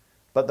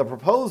 But the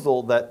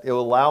proposal that it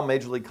will allow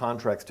Major League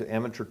contracts to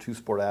amateur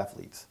two-sport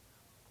athletes,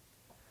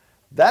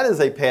 that is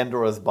a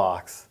Pandora's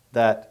box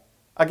that,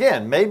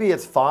 again, maybe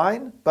it's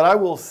fine, but I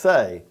will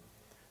say,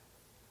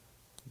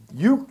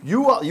 you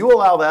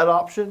allow that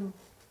option.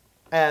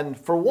 And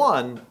for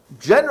one,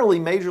 generally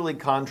Major League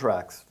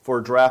contracts for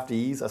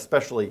draftees,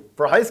 especially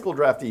for high school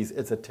draftees,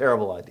 it's a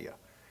terrible idea.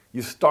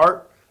 You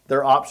start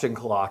their option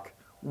clock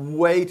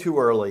way too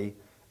early,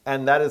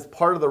 and that is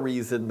part of the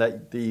reason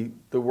that the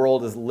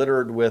world is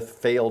littered with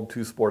failed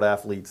two-sport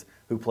athletes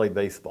who played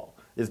baseball,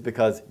 is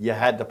because you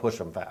had to push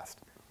them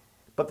fast.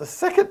 But the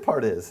second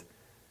part is,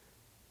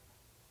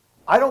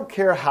 I don't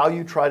care how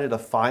you try to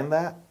define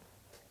that.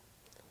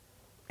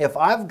 If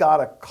I've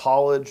got a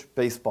college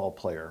baseball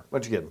player,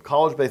 which again,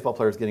 college baseball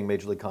players getting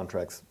major league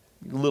contracts,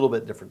 a little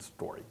bit different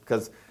story,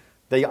 because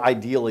they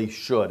ideally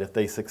should, if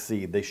they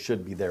succeed, they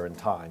should be there in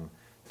time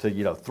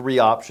to, 3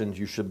 options,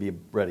 you should be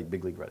ready,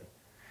 big league ready.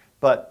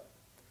 But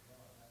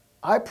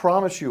I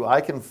promise you,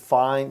 I can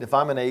find, if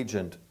I'm an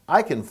agent,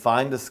 I can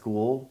find a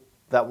school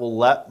that will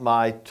let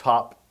my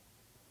top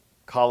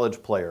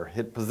college player,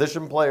 hit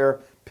position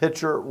player,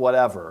 pitcher,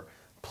 whatever,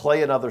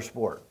 play another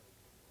sport.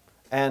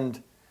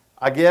 And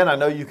again, I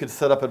know you could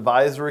set up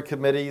advisory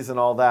committees and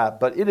all that,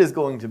 but it is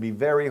going to be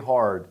very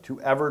hard to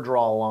ever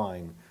draw a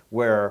line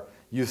where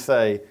you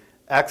say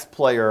X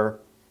player,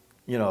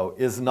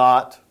 is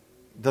not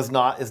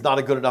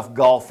a good enough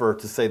golfer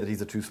to say that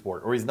he's a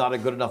two-sport, or he's not a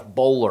good enough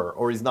bowler,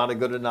 or he's not a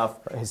good enough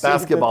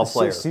basketball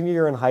player. Senior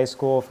year in high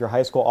school, if your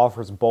high school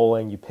offers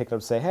bowling, you pick it up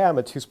and say, hey, I'm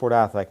a two-sport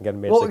athlete, I can get a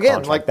major league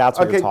contract. That's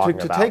what you're talking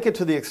about. To take it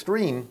to the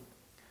extreme,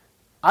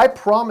 I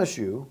promise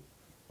you,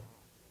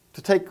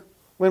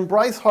 when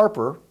Bryce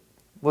Harper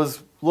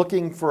was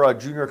looking for a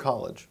junior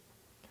college,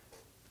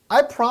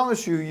 I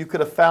promise you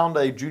could have found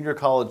a junior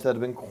college that had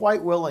been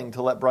quite willing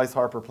to let Bryce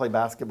Harper play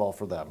basketball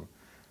for them,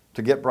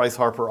 to get Bryce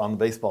Harper on the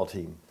baseball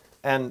team.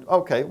 And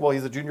okay, well,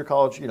 he's a junior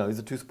college, he's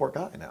a two-sport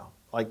guy now.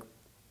 Like,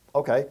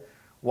 okay,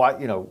 why,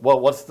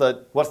 what's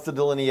the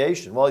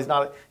delineation? Well, he's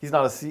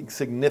not a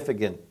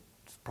significant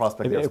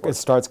prospect. It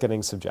starts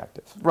getting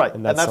subjective. Right,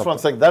 and that's what I'm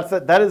saying.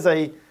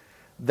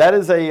 That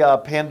is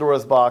a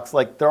Pandora's box.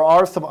 Like, there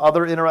are some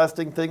other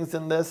interesting things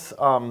in this.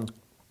 The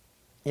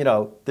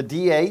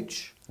DH.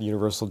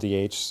 Universal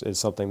DH is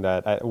something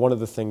that, one of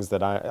the things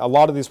that a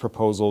lot of these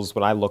proposals,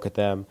 when I look at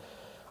them,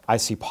 I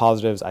see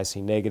positives, I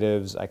see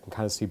negatives, I can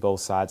kind of see both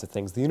sides of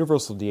things. The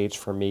universal DH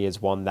for me is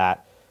one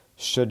that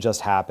should just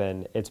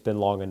happen. It's been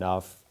long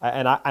enough.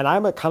 And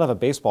I'm a kind of a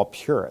baseball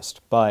purist,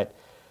 but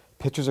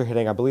pitchers are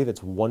hitting, I believe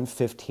it's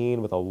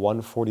 115 with a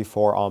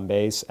 144 on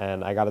base.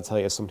 And I got to tell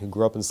you, as someone who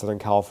grew up in Southern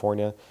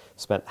California,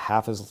 spent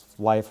half his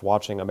life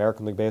watching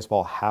American League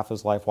Baseball, half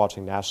his life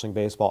watching National League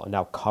Baseball, and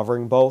now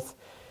covering both,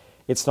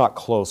 it's not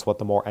close what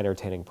the more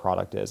entertaining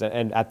product is.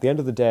 And at the end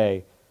of the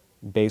day,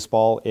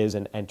 baseball is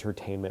an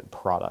entertainment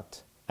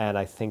product. And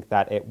I think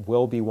that it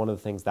will be one of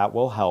the things that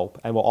will help,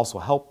 and will also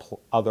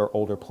help other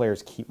older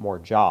players keep more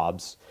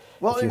jobs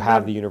if you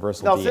have the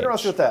universal DH. Now, it's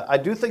interesting with that. I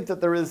do think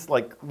that there is,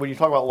 like, when you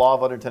talk about law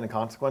of unintended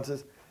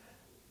consequences,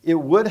 it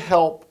would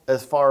help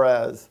as far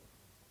as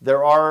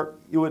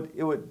it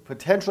would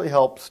potentially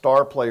help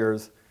star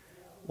players,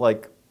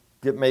 like,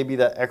 get maybe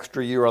that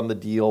extra year on the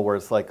deal where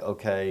it's like,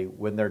 okay,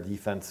 when their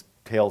defense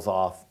tails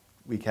off,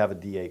 we have a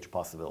DH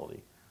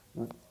possibility.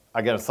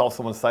 Again, I saw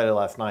someone cited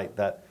last night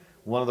that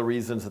one of the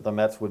reasons that the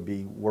Mets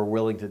were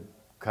willing to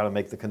kind of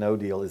make the Cano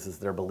deal is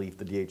their belief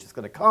the DH is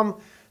going to come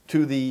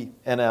to the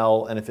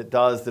NL, and if it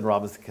does, then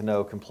Robinson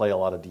Cano can play a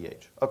lot of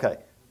DH. Okay,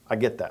 I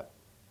get that.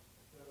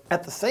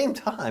 At the same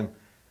time,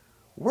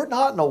 we're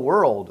not in a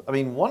world. I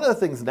mean, one of the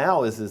things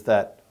now is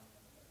that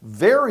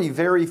very,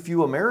 very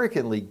few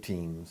American League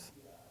teams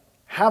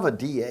have a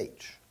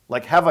DH,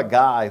 like have a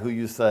guy who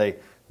you say,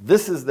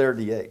 this is their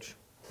DH.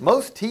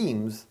 Most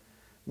teams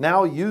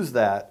now use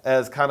that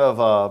as kind of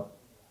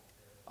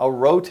a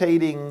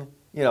rotating,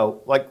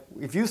 like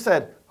if you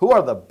said, who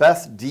are the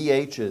best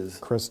DHs?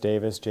 Chris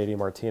Davis, JD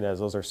Martinez,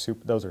 those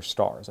are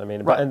stars. I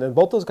mean, right. And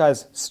both those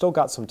guys still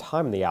got some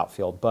time in the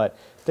outfield, but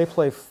they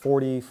play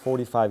 40,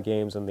 45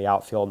 games in the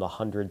outfield and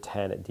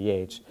 110 at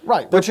DH.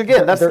 Right, which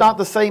again, that's not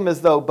the same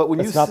as though, but when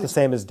it's not the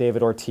same as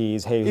David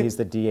Ortiz, he's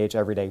the DH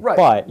every day. Right.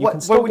 But you can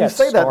still but when get you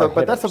say that, though, hitters.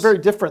 But that's a very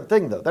different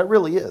thing, though. That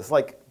really is.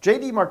 Like,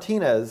 JD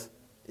Martinez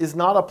is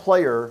not a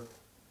player,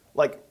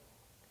 like,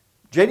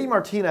 JD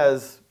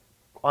Martinez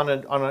on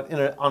an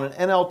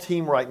NL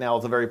team right now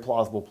is a very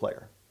plausible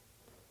player.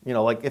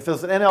 Like if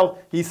it's an NL,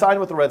 he signed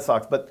with the Red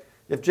Sox, but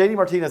if JD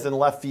Martinez in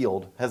left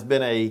field has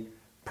been a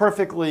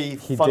perfectly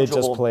He fungible, did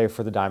just play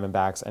for the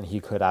Diamondbacks, and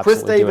he could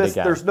absolutely Chris Davis, do it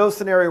again. There's no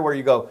scenario where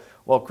you go,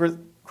 well,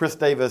 Chris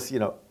Davis,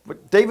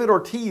 but David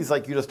Ortiz,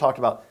 like you just talked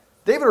about,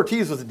 David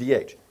Ortiz was a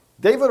DH.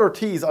 David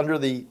Ortiz, under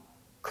the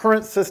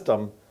current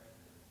system,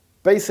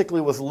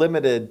 basically was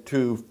limited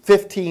to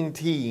 15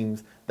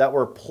 teams that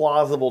were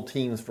plausible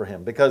teams for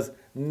him, because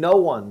no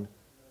one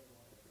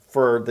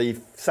for the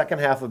second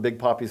half of Big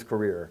Papi's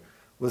career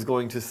was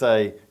going to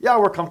say, yeah,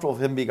 we're comfortable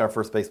with him being our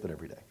first baseman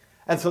every day.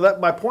 And so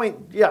that my point,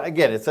 yeah,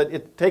 again, it's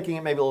taking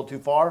it maybe a little too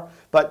far,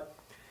 but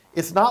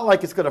it's not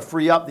like it's going to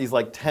free up these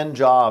like 10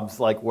 jobs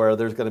like where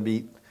there's going to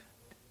be,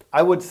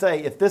 I would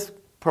say if this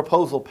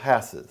proposal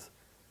passes,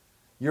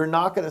 you're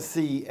not going to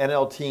see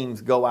NL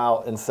teams go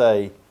out and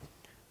say,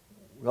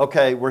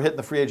 okay, we're hitting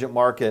the free agent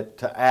market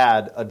to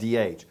add a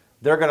DH.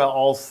 They're going to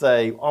all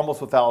say,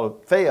 almost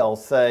without fail,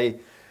 say,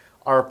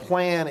 our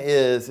plan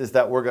is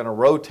that we're going to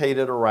rotate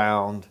it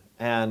around,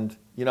 and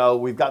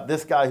we've got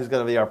this guy who's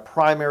going to be our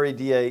primary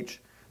DH.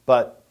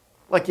 But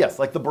like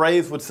the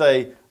Braves would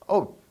say,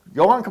 oh,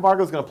 Johan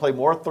Camargo is going to play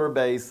more third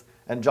base,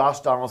 and Josh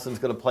Donaldson's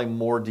going to play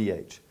more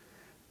DH.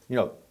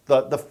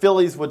 the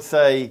Phillies would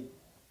say,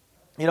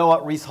 you know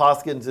what, Rhys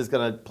Hoskins is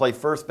going to play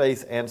first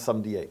base and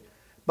some DH.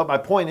 But my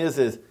point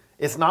is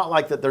it's not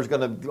like that there's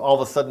going to all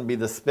of a sudden be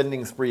the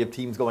spending spree of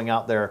teams going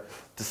out there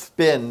to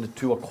spend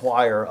to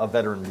acquire a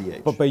veteran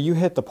DH. But you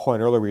hit the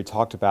point earlier where you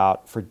talked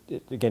about, for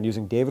again,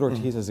 using David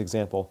Ortiz as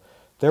example,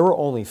 there were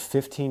only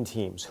 15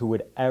 teams who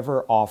would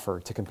ever offer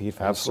to compete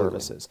for his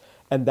services.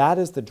 And that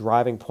is the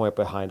driving point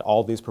behind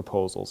all these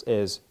proposals,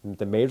 is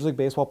the Major League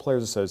Baseball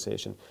Players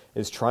Association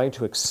is trying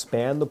to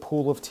expand the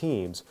pool of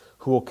teams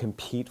who will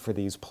compete for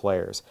these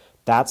players.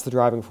 That's the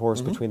driving force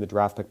between the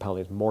draft pick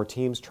penalties. More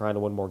teams trying to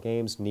win more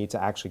games need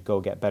to actually go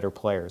get better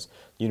players.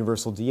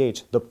 Universal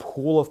DH, the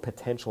pool of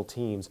potential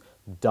teams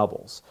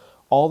doubles.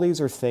 All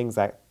these are things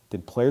that the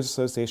Players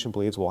Association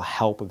believes will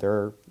help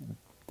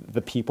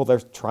the people they're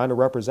trying to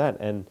represent.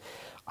 And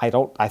I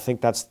think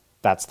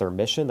that's their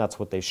mission. That's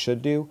what they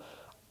should do.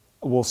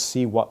 We'll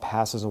see what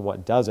passes and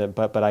what doesn't.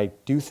 But I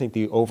do think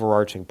the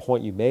overarching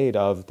point you made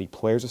of the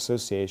Players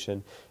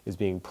Association is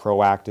being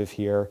proactive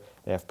here.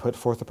 They have put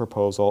forth a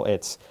proposal.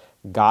 It's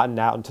gotten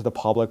out into the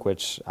public,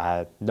 which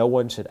no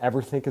one should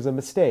ever think is a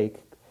mistake.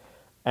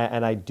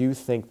 And I do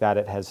think that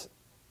it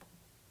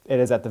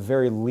is at the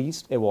very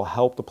least, it will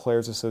help the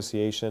Players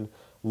Association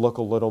look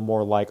a little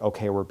more like,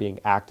 okay, we're being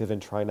active in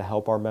trying to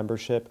help our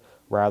membership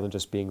rather than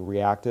just being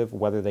reactive.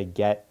 Whether they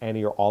get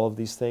any or all of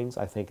these things,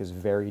 I think is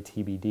very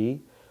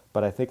TBD.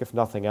 But I think if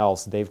nothing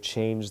else, they've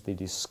changed the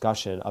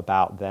discussion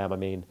about them. I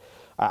mean,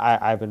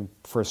 I've been,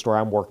 for a story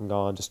I'm working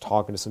on, just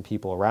talking to some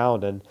people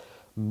around, and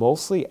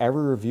mostly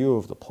every review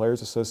of the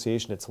Players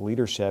Association, its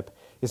leadership,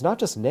 is not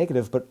just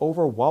negative, but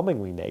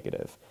overwhelmingly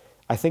negative.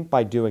 I think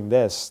by doing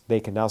this, they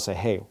can now say,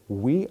 hey,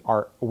 we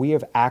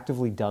have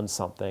actively done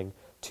something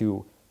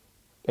to,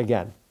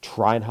 again,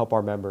 try and help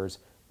our members,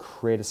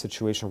 create a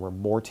situation where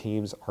more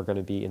teams are going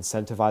to be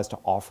incentivized to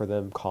offer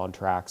them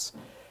contracts.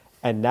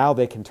 And now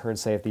they can turn and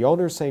say, if the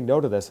owners say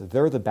no to this,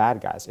 they're the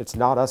bad guys. It's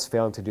not us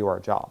failing to do our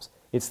jobs.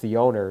 It's the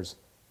owners,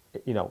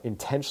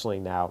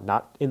 intentionally now,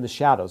 not in the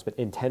shadows, but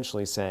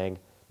intentionally saying,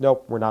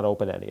 nope, we're not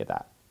open to any of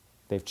that.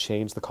 They've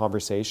changed the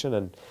conversation,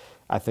 and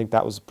I think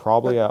that was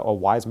probably a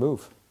wise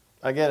move.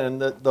 Again, and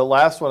the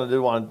last one I did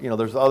want,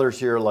 there's others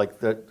here,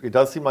 like that. It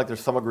does seem like there's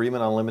some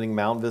agreement on limiting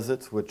mound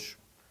visits, which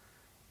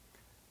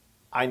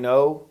I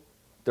know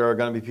there are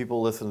going to be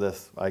people listening to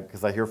this,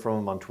 because I hear from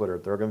them on Twitter.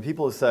 There are going to be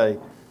people who say,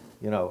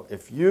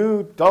 if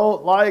you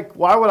don't like,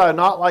 why would I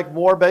not like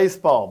more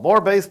baseball?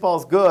 More baseball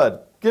is good.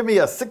 Give me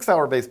a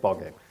 6-hour baseball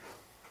game.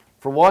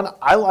 For one,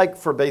 I like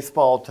for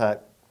baseball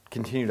to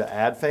continue to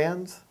add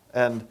fans.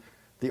 And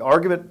the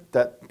argument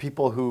that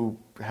people who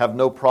have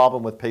no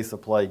problem with pace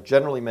of play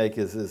generally make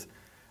is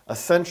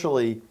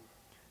essentially,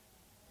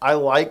 I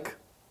like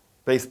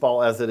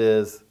baseball as it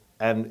is.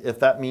 And if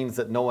that means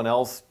that no one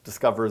else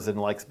discovers and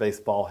likes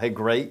baseball, hey,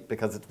 great,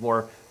 because it's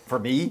more for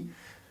me.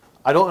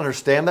 I don't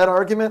understand that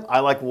argument.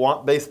 I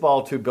want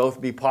baseball to both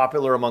be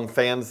popular among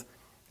fans.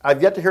 I've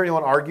yet to hear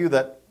anyone argue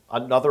that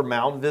another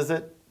mound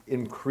visit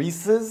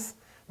increases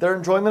their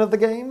enjoyment of the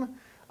game.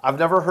 I've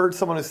never heard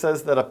someone who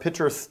says that a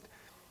pitcher,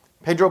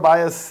 Pedro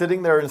Baez,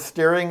 sitting there and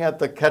staring at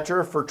the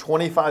catcher for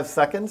 25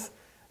 seconds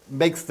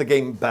makes the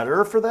game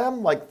better for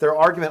them. Their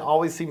argument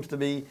always seems to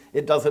be,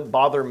 it doesn't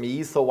bother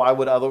me, so why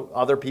would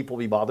other people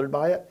be bothered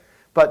by it?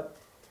 But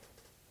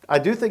I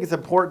do think it's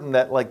important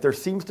that there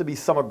seems to be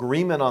some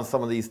agreement on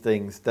some of these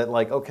things that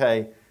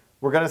okay,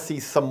 we're going to see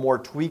some more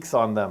tweaks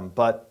on them.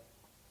 But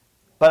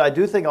I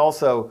do think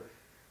also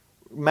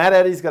Matt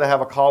Eddy's going to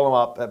have a column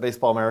up at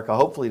Baseball America,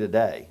 hopefully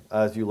today,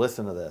 as you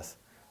listen to this,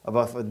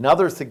 about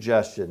another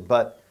suggestion.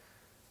 But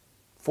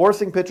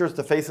forcing pitchers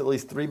to face at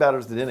least 3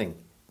 batters an inning.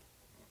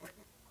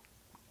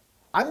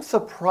 I'm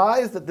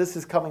surprised that this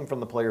is coming from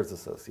the Players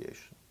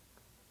Association.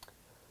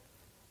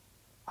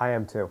 I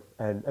am too.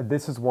 And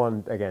this is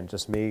one, again,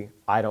 just me.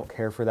 I don't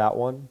care for that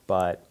one,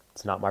 but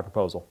it's not my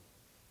proposal.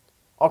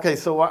 Okay,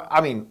 so I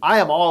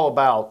am all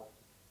about,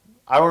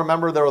 I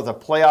remember there was a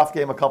playoff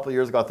game a couple of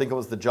years ago. I think it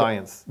was the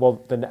Giants.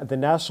 Well, the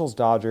Nationals,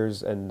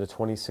 Dodgers, and the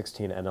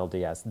 2016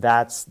 NLDS,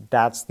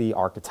 that's the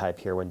archetype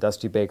here. When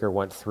Dusty Baker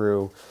went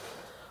through,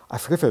 I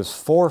forget if it was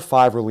 4 or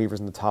 5 relievers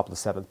in the top of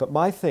the 7th. But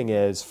my thing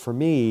is, for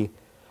me,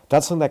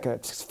 that's something that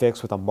gets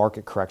fixed with a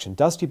market correction.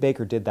 Dusty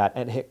Baker did that,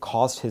 and it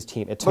cost his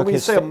team. It took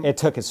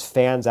his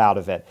fans out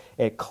of it.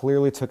 It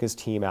clearly took his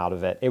team out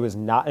of it. It was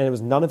not,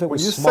 and none of it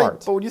was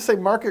smart. But when you say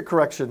market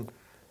correction,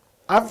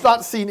 I've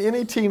not seen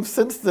any team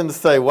since then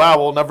say, "Wow,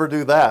 we'll never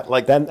do that."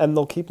 And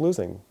they'll keep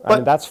losing. I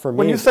mean, that's for me.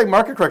 When you say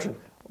market correction,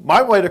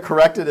 my way to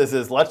correct it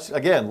is let's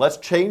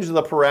change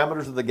the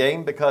parameters of the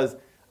game, because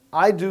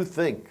I do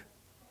think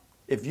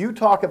if you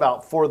talk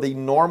about for the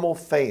normal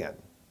fan.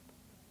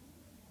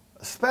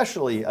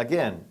 Especially,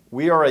 again,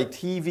 we are a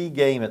TV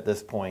game at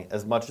this point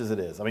as much as it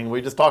is. I mean,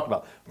 we just talked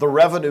about the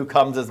revenue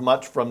comes as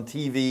much from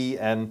TV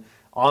and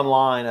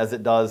online as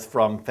it does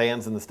from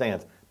fans in the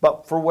stands.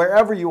 But for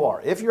wherever you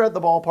are, if you're at the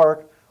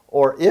ballpark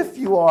or if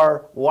you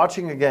are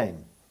watching a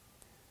game,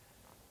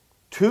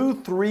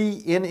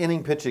 2-3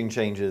 in-inning pitching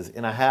changes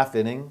in a half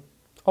inning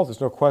Oh,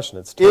 there's no question.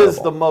 It's terrible. Is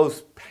the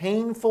most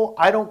painful.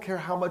 I don't care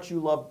how much you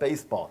love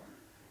baseball.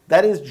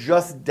 That is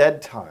just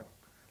dead time.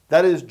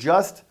 That is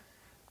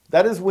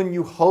when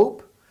you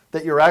hope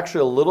that you're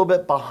actually a little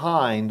bit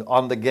behind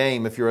on the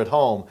game if you're at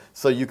home,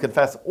 so you can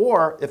fast.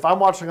 Or if I'm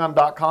watching on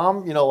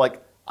 .com,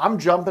 I'm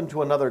jumping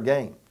to another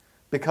game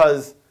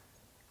because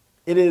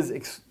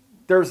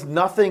there's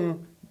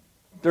nothing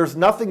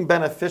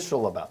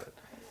beneficial about it.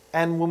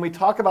 And when we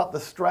talk about the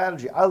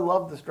strategy, I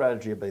love the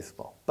strategy of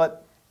baseball,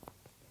 but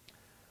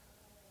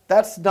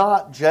that's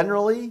not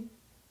generally,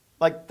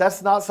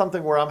 that's not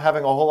something where I'm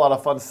having a whole lot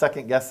of fun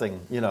second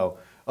guessing,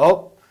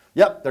 oh,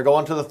 yep, they're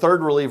going to the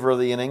third reliever of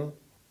the inning.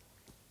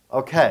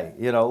 Okay,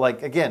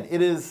 again,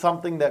 it is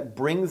something that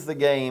brings the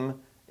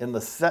game at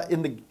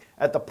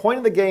the point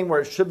of the game where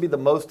it should be the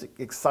most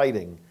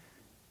exciting.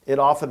 It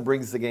often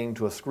brings the game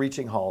to a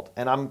screeching halt.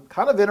 And I'm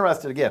kind of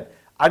interested, again,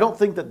 I don't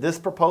think that this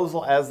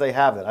proposal as they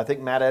have it, I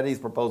think Matt Eddy's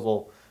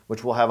proposal,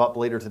 which we'll have up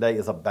later today,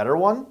 is a better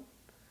one.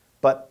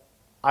 But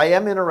I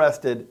am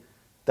interested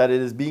that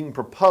it is being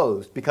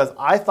proposed because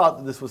I thought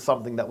that this was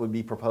something that would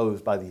be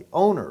proposed by the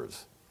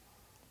owners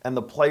and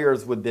the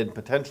players would then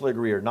potentially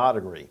agree or not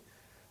agree.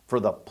 For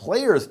the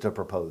players to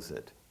propose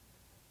it,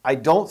 I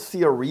don't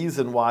see a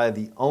reason why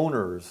the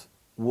owners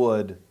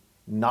would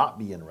not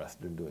be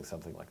interested in doing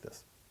something like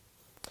this.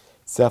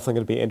 It's definitely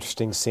going to be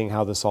interesting seeing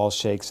how this all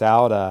shakes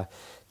out.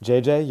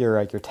 JJ,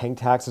 your tank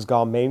tax has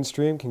gone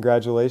mainstream.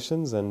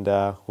 Congratulations, and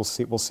we'll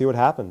see what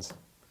happens.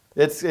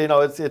 It's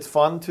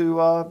fun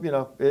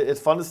to it's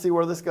fun to see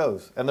where this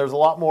goes, and there's a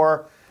lot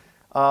more.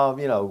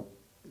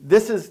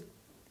 This is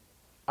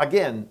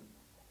again.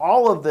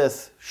 All of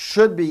this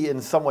should be in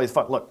some ways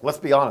fun. Look, let's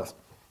be honest.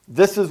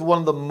 This is one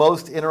of the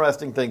most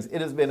interesting things. It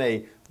has been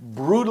a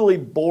brutally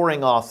boring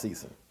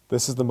offseason.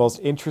 This is the most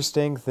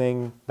interesting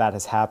thing that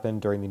has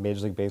happened during the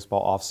Major League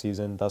Baseball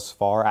offseason thus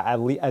far,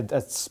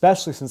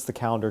 especially since the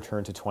calendar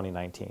turned to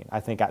 2019.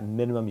 I think at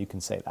minimum you can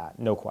say that,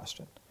 no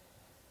question.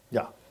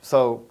 Yeah.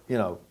 So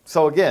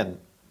again,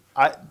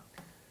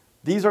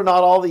 these are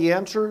not all the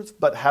answers,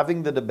 but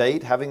having the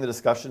debate, having the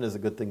discussion is a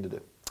good thing to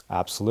do.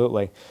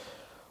 Absolutely.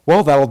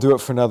 Well, that'll do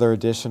it for another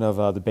edition of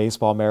the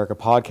Baseball America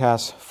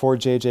podcast. For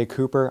JJ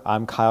Cooper,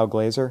 I'm Kyle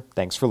Glazer.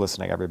 Thanks for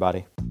listening,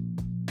 everybody.